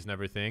 TVs and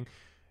everything,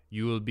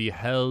 you will be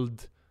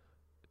held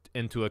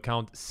into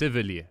account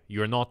civilly.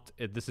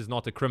 This is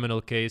not a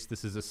criminal case,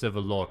 this is a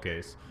civil law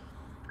case.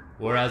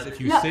 Whereas if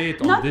you say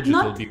it on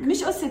digital...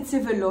 مش قصة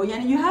civil law,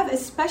 يعني you have a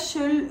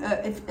special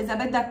إذا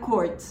بدك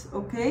court,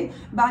 okay?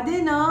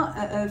 بعدين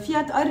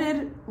فيها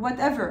تقرر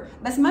whatever,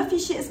 بس ما في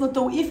شيء اسمه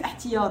توقيف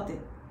احتياطي.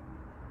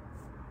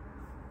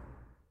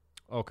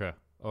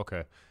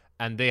 Okay.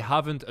 And they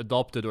haven't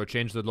adopted or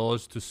changed the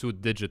laws to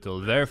suit digital.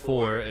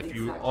 Therefore, if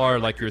you are,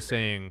 like you're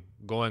saying,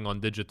 going on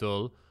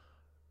digital,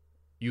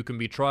 you can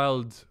be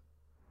trialed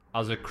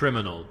as a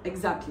criminal.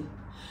 Exactly.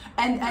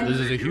 And this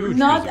is a huge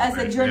not as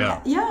a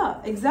journalist. Yeah,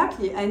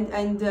 exactly.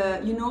 And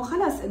you know,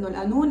 خلاص إنه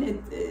القانون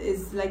it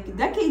is like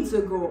decades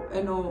ago.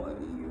 You know,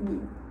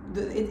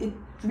 it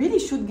really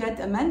should get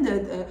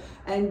amended.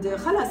 And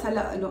خلاص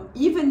هلا إنه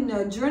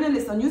even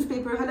journalists on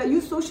newspaper هلا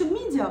use social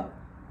media.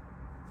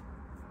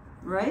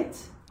 Right?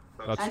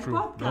 That's and true.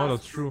 Podcasts. No,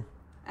 that's true.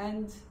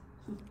 And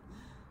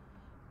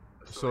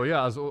so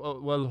yeah,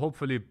 well,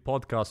 hopefully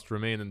podcasts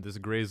remain in this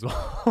gray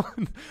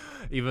zone.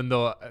 Even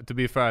though, to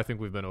be fair, I think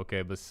we've been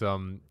okay. But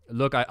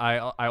look,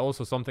 I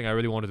also, something I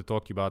really wanted to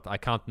talk to you about, I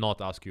can't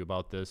not ask you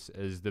about this,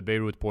 is the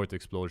Beirut port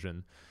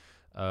explosion.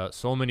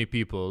 So many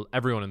people,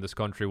 everyone in this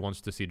country wants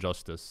to see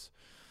justice.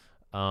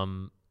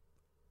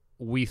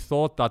 We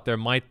thought that there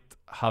might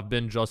have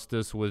been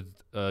justice with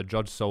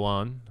Judge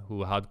Sawan,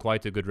 who had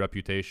quite a good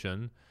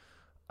reputation.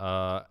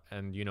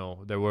 And, you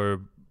know, there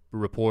were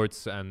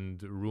reports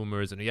and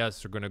rumors, and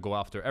yes, they're going to go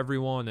after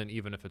everyone, and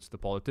even if it's the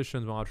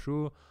politicians,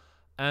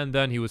 and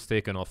then he was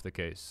taken off the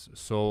case.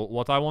 So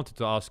what I wanted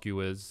to ask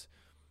you is,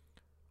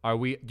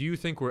 do you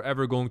think we're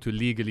ever going to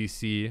legally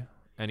see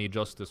any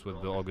justice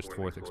with the August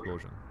 4th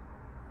explosion?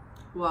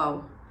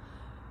 Wow.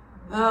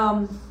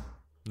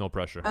 No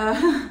pressure.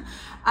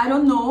 I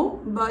don't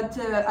know, but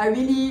I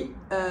really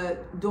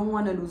don't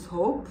want to lose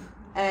hope.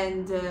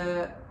 And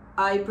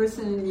I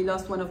personally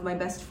lost one of my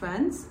best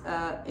friends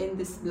in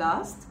this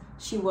blast.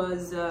 She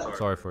was...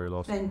 Sorry for your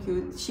loss. Thank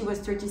you. She was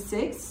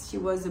 36. She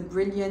was a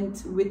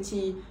brilliant,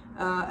 witty,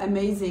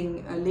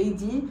 amazing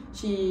lady.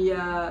 She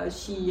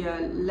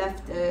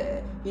left,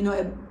 a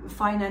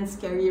finance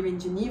career in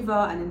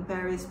Geneva and in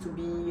Paris to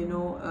be,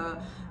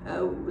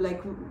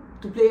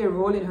 to play a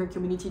role in her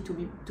community,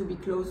 to be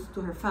close to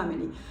her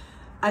family.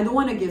 I don't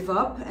want to give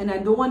up, and I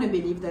don't want to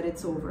believe that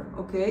it's over,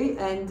 okay?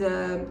 And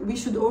we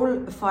should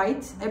all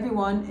fight,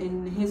 everyone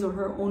in his or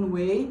her own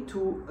way,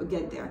 to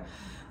get there.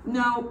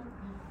 Now,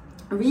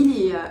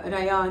 really,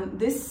 Rayan,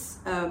 this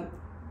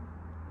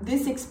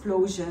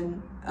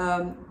explosion,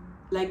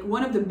 like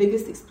one of the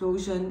biggest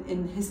explosion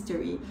in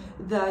history,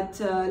 that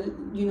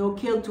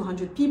killed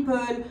 200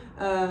 people,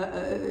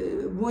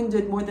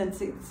 wounded more than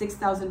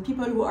 6,000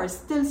 people who are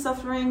still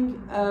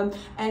suffering,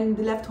 and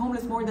left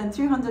homeless more than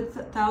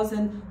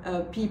 300,000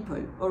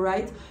 people. All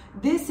right,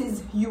 this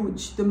is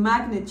huge. The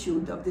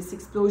magnitude of this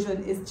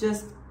explosion is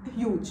just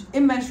huge,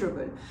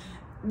 immeasurable.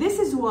 This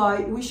is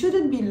why we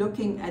shouldn't be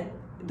looking at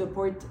the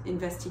port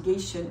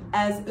investigation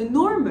as a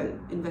normal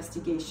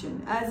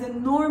investigation, as a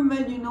normal,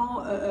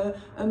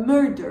 a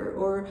murder,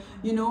 or,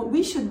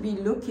 we should be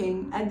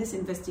looking at this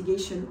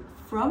investigation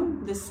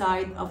from the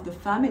side of the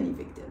family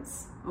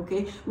victims,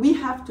 okay? We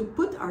have to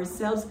put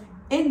ourselves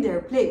in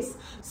their place.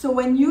 So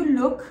when you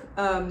look,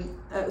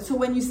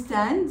 when you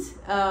stand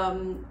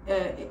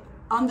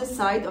on the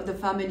side of the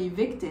family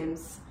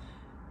victims,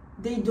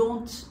 they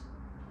don't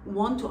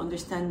want to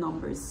understand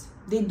numbers.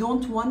 They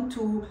don't want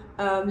to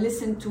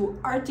listen to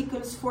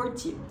Articles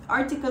 40,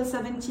 Article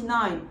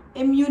 79,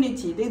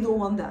 immunity. They don't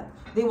want that.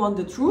 They want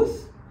the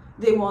truth.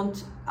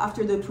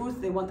 After the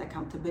truth, they want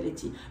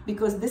accountability,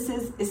 because this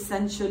is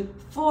essential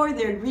for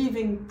their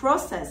grieving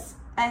process,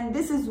 And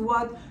this is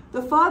what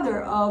the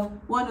father of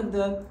one of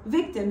the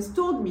victims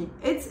told me.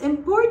 It's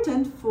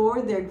important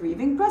for their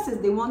grieving process.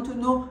 They want to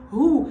know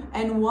who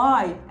and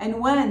why and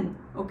when,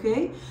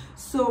 okay?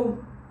 So,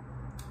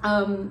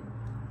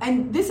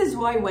 and this is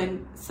why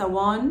when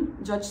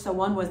Judge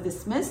Sawan was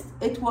dismissed,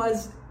 it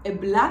was a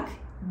black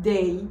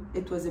day.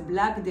 It was a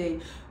black day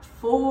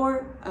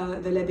for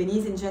the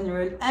Lebanese in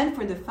general and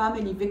for the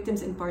family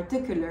victims in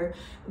particular.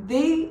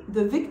 The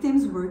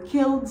victims were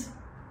killed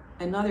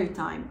another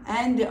time,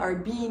 and they are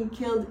being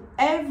killed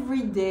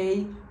every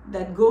day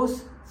that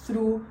goes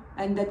through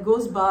and that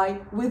goes by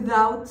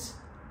without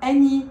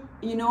any,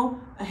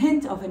 a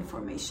hint of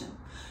information.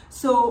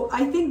 So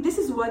I think this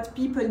is what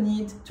people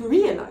need to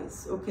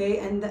realize, okay,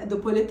 and the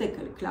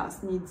political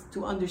class needs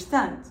to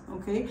understand,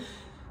 okay.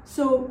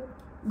 So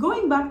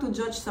going back to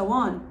Judge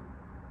Sawan,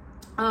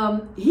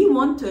 he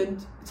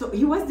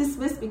was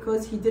dismissed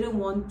because he didn't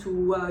want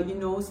to,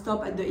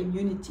 stop at the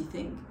immunity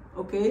thing.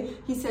 Okay,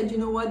 he said, you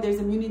know what, there's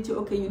immunity.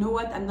 Okay, you know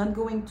what, I'm not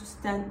going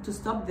to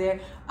stop there.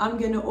 I'm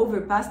going to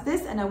overpass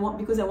this, and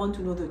because I want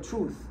to know the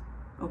truth.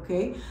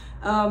 Okay,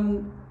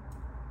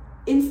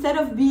 instead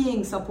of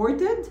being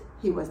supported,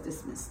 he was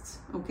dismissed.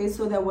 Okay,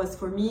 so that was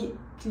for me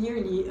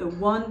clearly a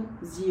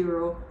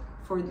 1-0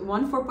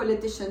 for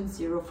politicians,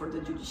 0 for the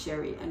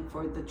judiciary and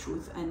for the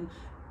truth. And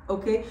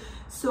okay,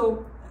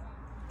 so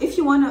if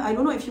you wanna, I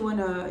don't know if you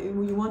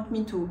want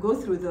me to go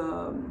through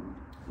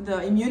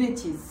the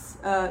immunities.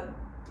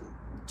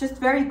 Just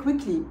very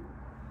quickly.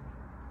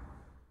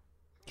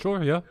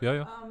 Sure, yeah.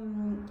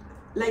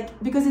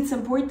 Because it's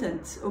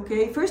important,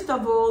 okay? First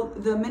of all,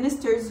 the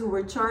ministers who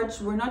were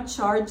charged were not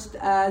charged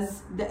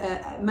as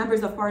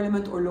members of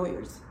parliament or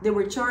lawyers. They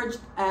were charged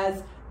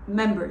as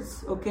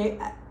members, okay,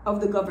 of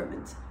the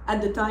government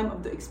at the time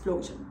of the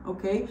explosion,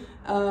 okay?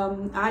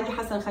 Ali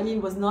Hassan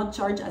Khalil was not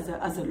charged as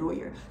a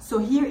lawyer. So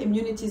here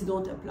immunities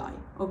don't apply,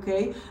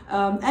 okay?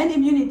 And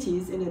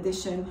immunities, in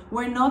addition,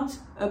 were not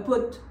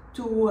put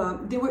to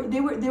they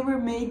were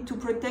made to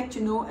protect,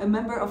 a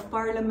member of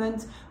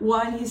parliament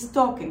while he's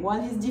talking,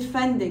 while he's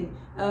defending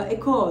a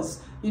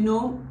cause,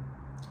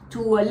 to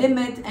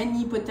limit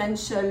any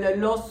potential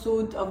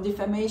lawsuit of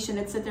defamation,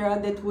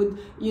 etc., that would,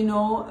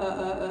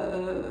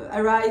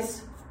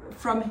 arise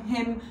from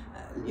him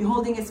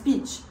holding a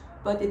speech.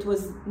 But it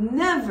was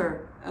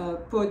never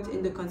put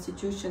in the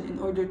constitution in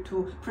order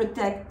to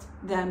protect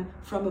them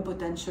from a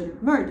potential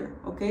murder,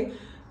 okay?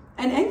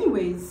 And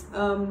anyways,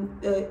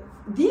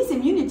 these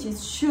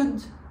immunities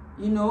should,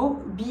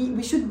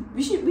 we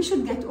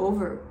should get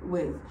over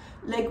with.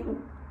 Like,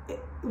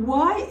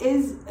 why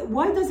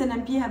does an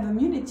MP have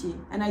immunity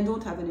and I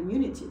don't have an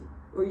immunity,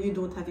 or you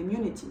don't have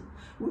immunity?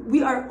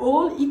 We are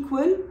all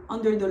equal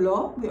under the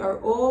law. We are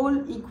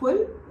all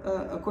equal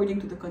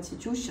according to the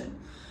constitution.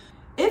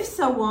 If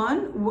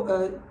Sawan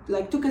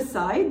took a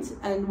side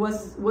and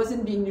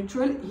wasn't being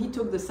neutral, he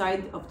took the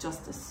side of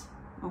justice.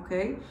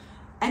 Okay.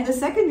 And the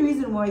second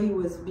reason why he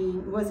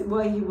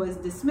was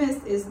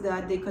dismissed is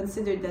that they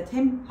considered that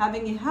him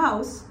having a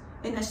house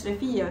in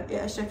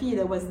Ashrafiyya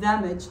that was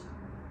damaged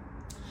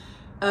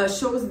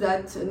shows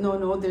that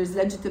no, there's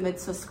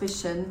legitimate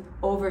suspicion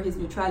over his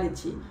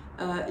neutrality.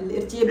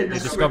 They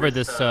discovered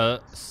this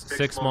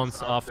 6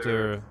 months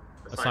after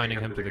assigning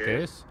him to the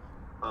case.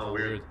 Oh,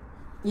 weird.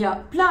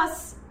 Yeah.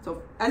 Plus,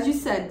 so as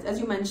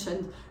you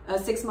mentioned,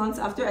 6 months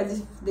after,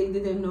 as if they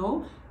didn't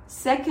know.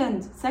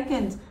 Second.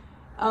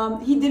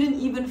 He didn't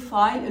even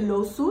file a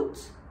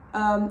lawsuit,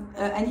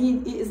 and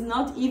he is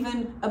not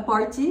even a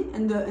party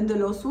in the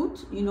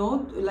lawsuit,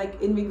 like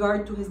in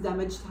regard to his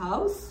damaged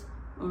house.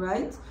 All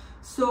right.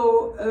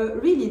 So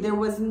really,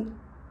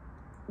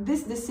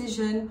 this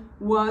decision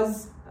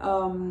was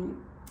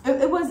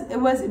it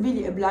was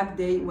really a black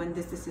day when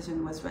this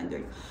decision was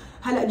rendered.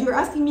 You're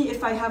asking me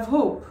if I have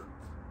hope.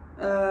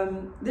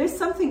 There's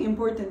something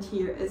important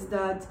here, is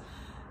that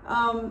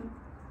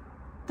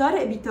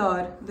Tarek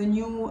Bitar, the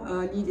new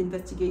lead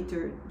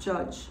investigator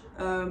judge,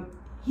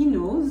 he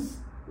knows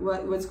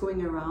what's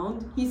going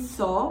around. He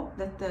saw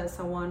that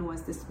Sawan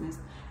was dismissed,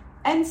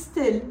 and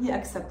still he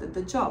accepted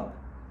the job.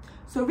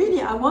 So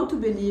really, I want to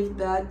believe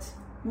that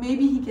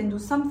maybe he can do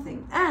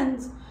something. And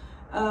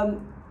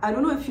I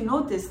don't know if you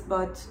noticed,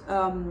 but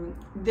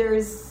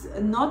there's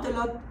not a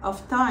lot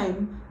of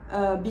time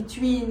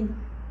between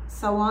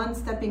Sawan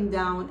stepping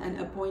down and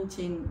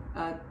appointing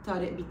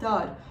Tarek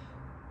Bitar.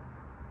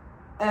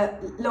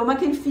 لو ما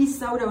كان في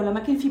ثورة ولا ما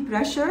كان في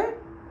pressure,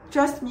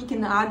 trust me,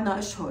 كنا قعدنا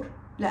أشهر,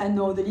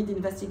 لأنه the lead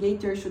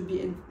investigator should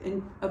be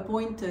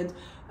appointed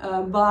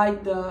by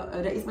the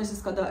رئيس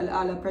مجلس القضاء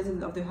الأعلى,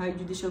 President of the High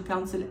Judicial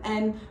Council,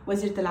 and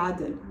وزيرة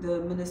العدل,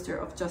 the Minister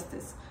of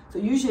Justice. So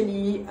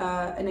usually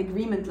an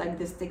agreement like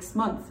this takes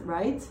months,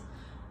 right?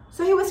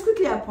 So he was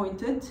quickly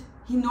appointed.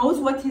 He knows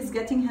what he's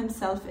getting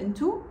himself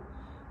into.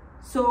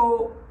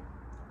 So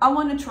I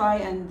want to try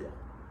and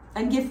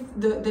give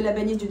the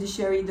Lebanese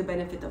judiciary the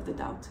benefit of the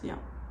doubt. Yeah.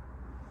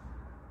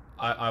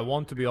 I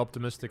want to be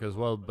optimistic as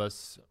well,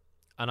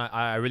 and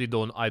I really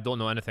don't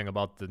know anything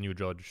about the new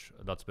judge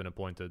that's been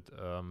appointed.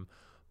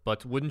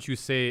 But wouldn't you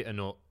say,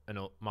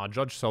 Ma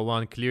Judge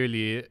Sawan,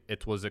 clearly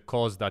it was a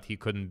cause that he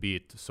couldn't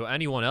beat. So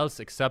anyone else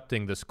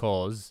accepting this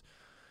cause,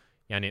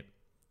 yani,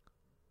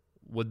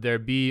 would there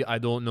be, I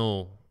don't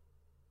know,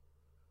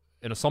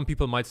 some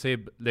people might say,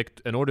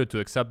 like, in order to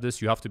accept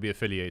this, you have to be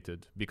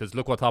affiliated. Because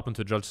look what happened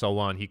to Judge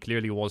Sawan. He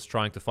clearly was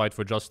trying to fight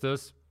for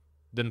justice.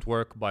 Didn't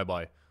work,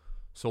 bye-bye.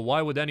 So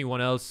why would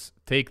anyone else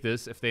take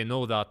this if they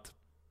know that,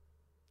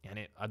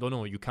 I don't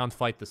know, you can't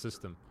fight the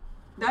system?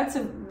 That's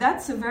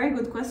a very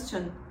good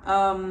question.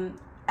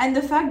 And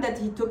the fact that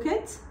he took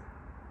it,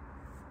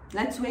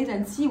 let's wait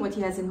and see what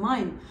he has in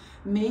mind.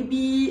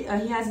 Maybe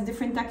he has a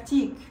different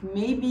tactic.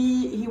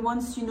 Maybe he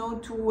wants, to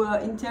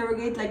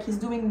interrogate like he's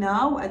doing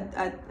now.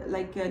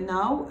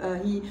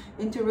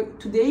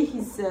 Today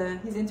he's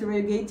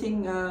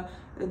interrogating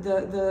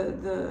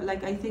the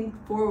like I think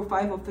 4 or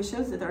 5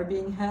 officials that are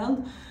being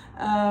held.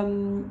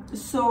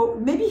 So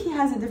maybe he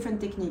has a different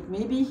technique.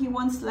 Maybe he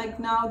wants like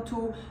now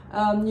to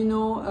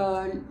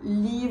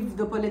leave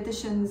the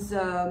politicians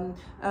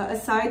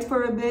aside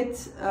for a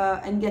bit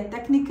and get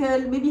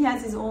technical. Maybe he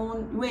has his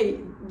own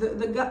way.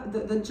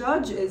 The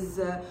judge is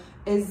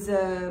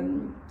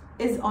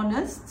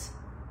honest.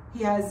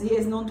 He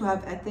is known to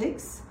have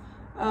ethics,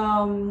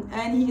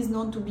 and he is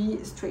known to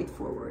be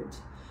straightforward.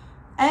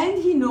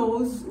 And he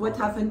knows what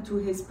happened to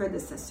his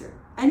predecessor,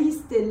 and he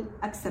still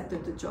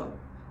accepted the job.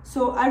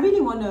 So I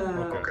really want to,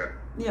 okay.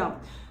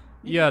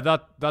 Yeah,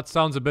 that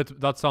sounds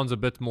a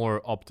bit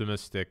more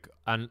optimistic,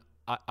 and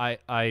I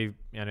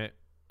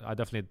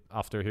definitely,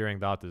 after hearing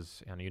that,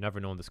 is, you never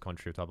know in this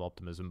country to have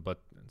optimism, but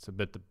it's a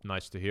bit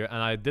nice to hear.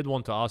 And I did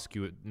want to ask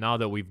you, now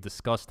that we've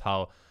discussed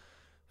how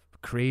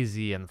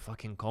crazy and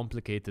fucking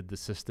complicated the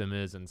system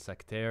is, and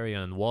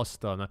sectarian and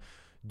wasta,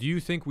 do you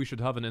think we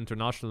should have an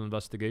international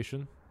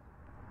investigation?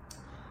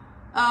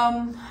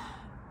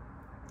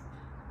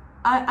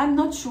 I'm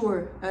not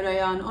sure,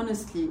 Rayan,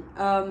 honestly.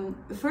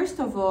 First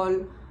of all,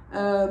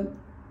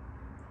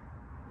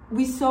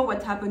 we saw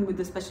what happened with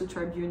the special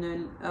tribunal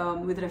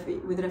with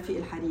Rafiq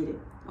al-Hariri.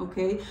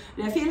 Okay,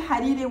 Rafiq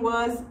al-Hariri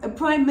was a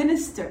prime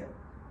minister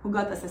who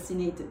got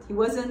assassinated. He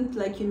wasn't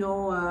like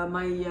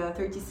my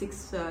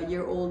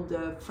 36-year-old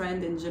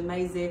friend in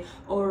Jemaise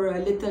or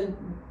little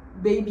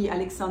baby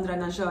Alexandra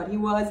Najjar. He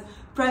was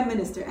prime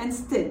minister, and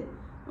still,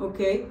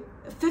 okay,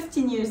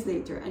 15 years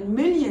later and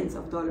millions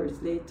of dollars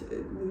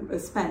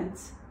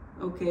spent,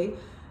 okay,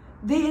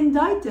 they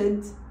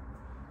indicted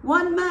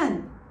one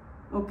man,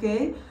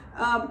 okay,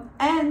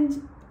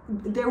 and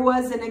there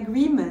was an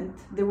agreement,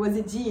 there was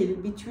a deal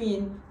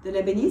between the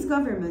Lebanese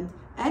government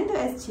and the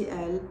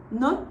STL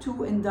not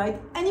to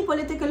indict any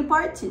political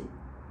party.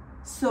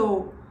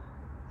 So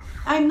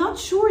I'm not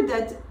sure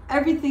that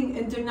everything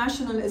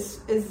international is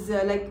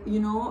like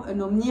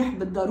انه منيح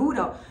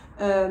بالضروره.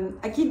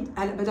 اكيد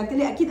هلا بدك تقول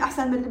لي اكيد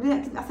احسن من لبنان،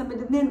 اكيد احسن من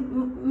لبنان،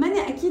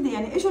 ماني اكيد.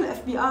 يعني اجوا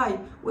الاف بي اي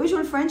واجوا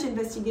الفرنش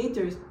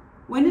انفستيجيتورز،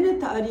 وين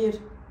التقارير؟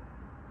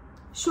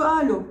 شو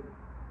قالوا؟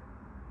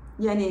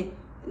 يعني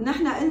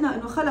نحن قلنا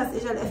انه خلص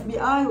اجى الاف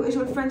بي اي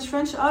واجوا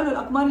الفرنش قالوا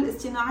الاقمار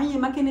الاصطناعيه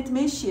ما كانت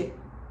ماشيه.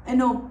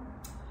 انه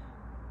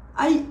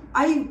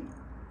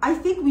I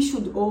think we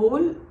should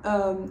all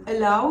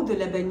allow the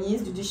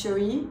Lebanese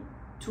judiciary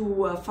to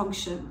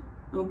function.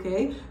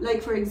 Okay,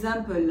 like for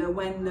example,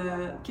 when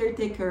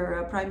caretaker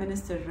Prime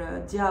Minister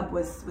Diab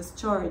was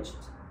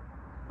charged.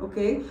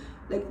 Okay,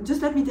 like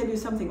just let me tell you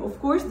something. Of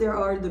course, there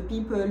are the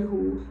people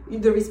who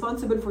they're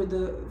responsible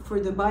for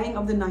the buying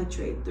of the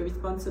nitrate, the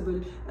responsible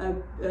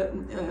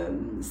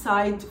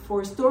side for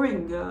storing,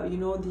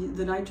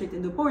 the nitrate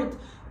in the port,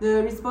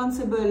 the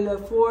responsible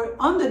for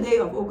on the day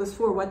of August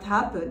 4 what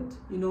happened,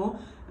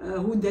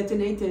 who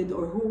detonated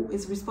or who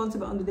is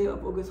responsible on the day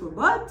of August 4.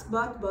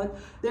 But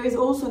there is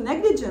also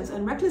negligence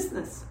and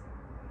recklessness.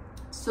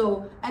 So,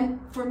 and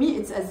for me,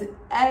 it's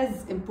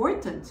as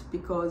important,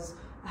 because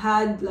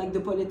had like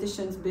the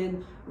politicians been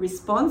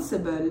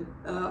responsible,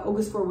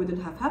 August 4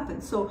 wouldn't have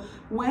happened. So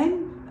when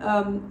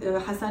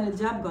Hassan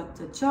al-Diab got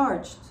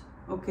charged,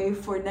 okay,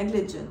 for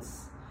negligence,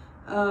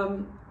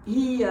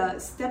 he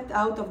stepped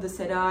out of the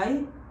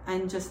Sarai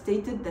and just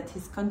stated that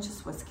his conscience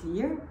was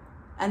clear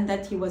and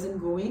that he wasn't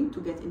going to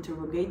get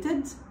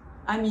interrogated.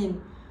 I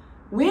mean,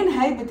 وين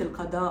هيبة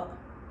القضاء؟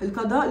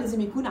 القضاء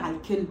لازم يكون على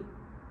الكل،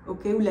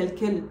 okay, ولا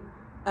الكل.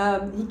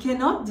 He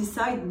cannot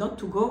decide not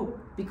to go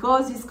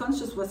because his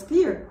conscience was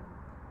clear.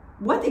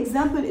 What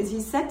example is he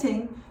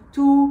setting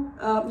to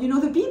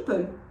the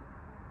people?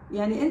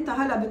 يعني أنت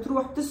هلا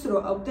بتروح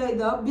تسرق أو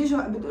تهدى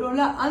بيجوا بتقولوا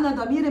لا أنا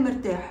ضميري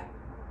مرتاح.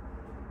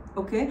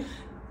 Okay,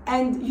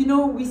 and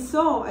we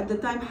saw at the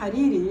time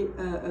Hariri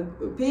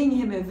paying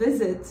him a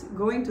visit,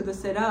 going to the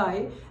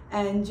Sarai,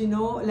 and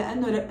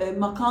لأنه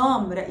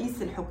مقام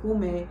رئيس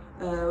الحكومة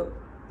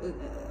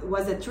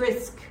was at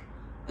risk.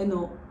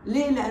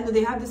 ليه؟ لأنه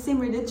they have the same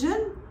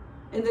religion.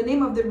 In the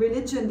name of the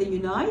religion, they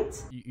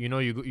unite.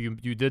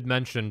 You did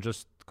mention,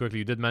 just quickly,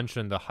 you did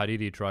mention the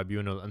Hariri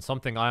tribunal, and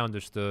something I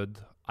understood,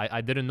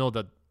 I didn't know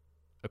that,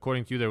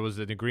 according to you, there was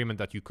an agreement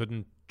that you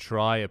couldn't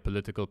try a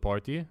political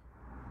party.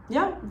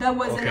 Yeah, that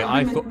was an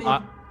agreement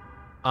made.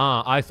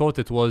 I thought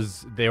it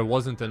was there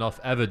wasn't enough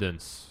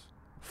evidence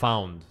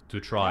found to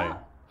try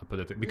Yeah. a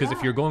political. Because if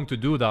Yeah. you're going to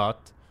do that,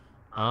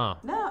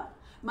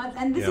 No,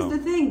 and this Yeah. is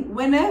the thing.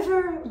 Whenever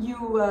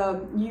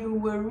you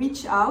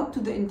reach out to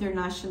the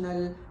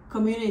international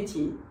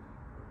community,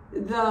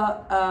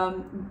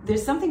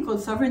 there's something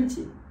called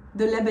sovereignty.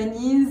 The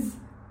Lebanese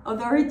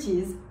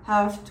authorities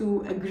have to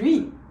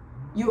agree.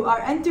 You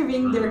are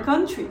entering their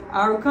country,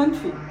 our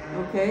country.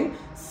 Okay,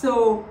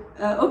 so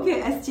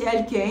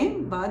STL came,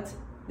 but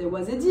there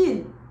was a deal.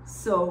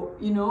 So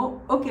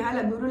okay,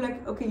 هلا بيقولوا لك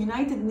okay,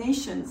 United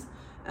Nations.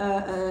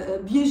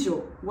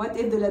 بيجوا. What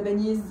if the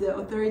Lebanese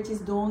authorities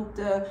don't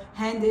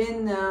hand in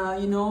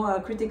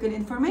critical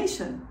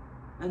information?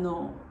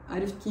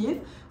 عرفت كيف?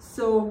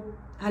 So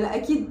هلا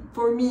أكيد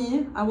for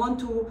me I want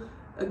to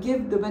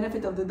give the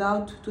benefit of the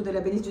doubt to the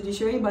Lebanese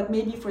judiciary, but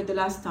maybe for the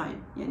last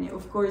time.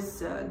 Of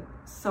course,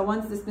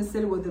 Sawan's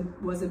dismissal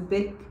was a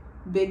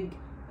big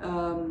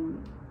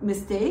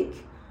mistake.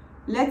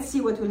 Let's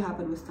see what will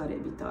happen with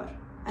Tarek Bitar,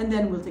 and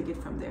then we'll take it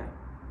from there.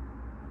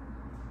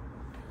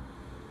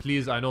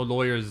 please, I know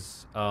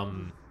lawyers.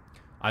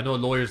 I know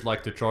lawyers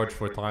like to charge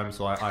for time,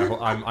 so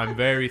I'm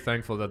very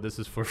thankful that this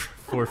is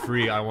for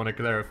free. I want to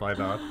clarify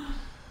that.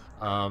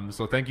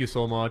 So thank you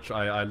so much.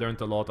 I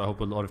learned a lot. I hope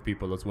a lot of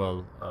people as well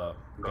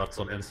got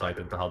some insight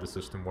into how the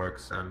system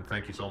works. And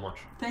thank you so much.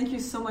 Thank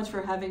you so much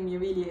for having me.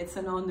 Really, it's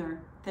an honor.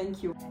 Thank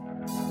you.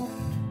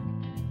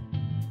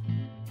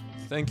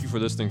 Thank you for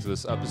listening to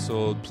this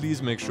episode.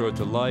 Please make sure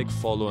to like,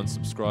 follow, and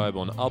subscribe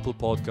on Apple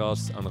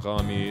Podcasts,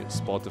 Anghami,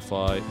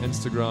 Spotify,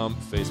 Instagram,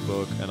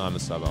 Facebook, and I'm a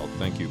sellout.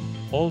 Thank you.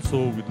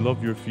 Also, we'd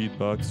love your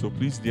feedback, so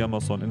please DM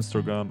us on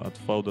Instagram at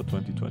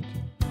Fauda2020.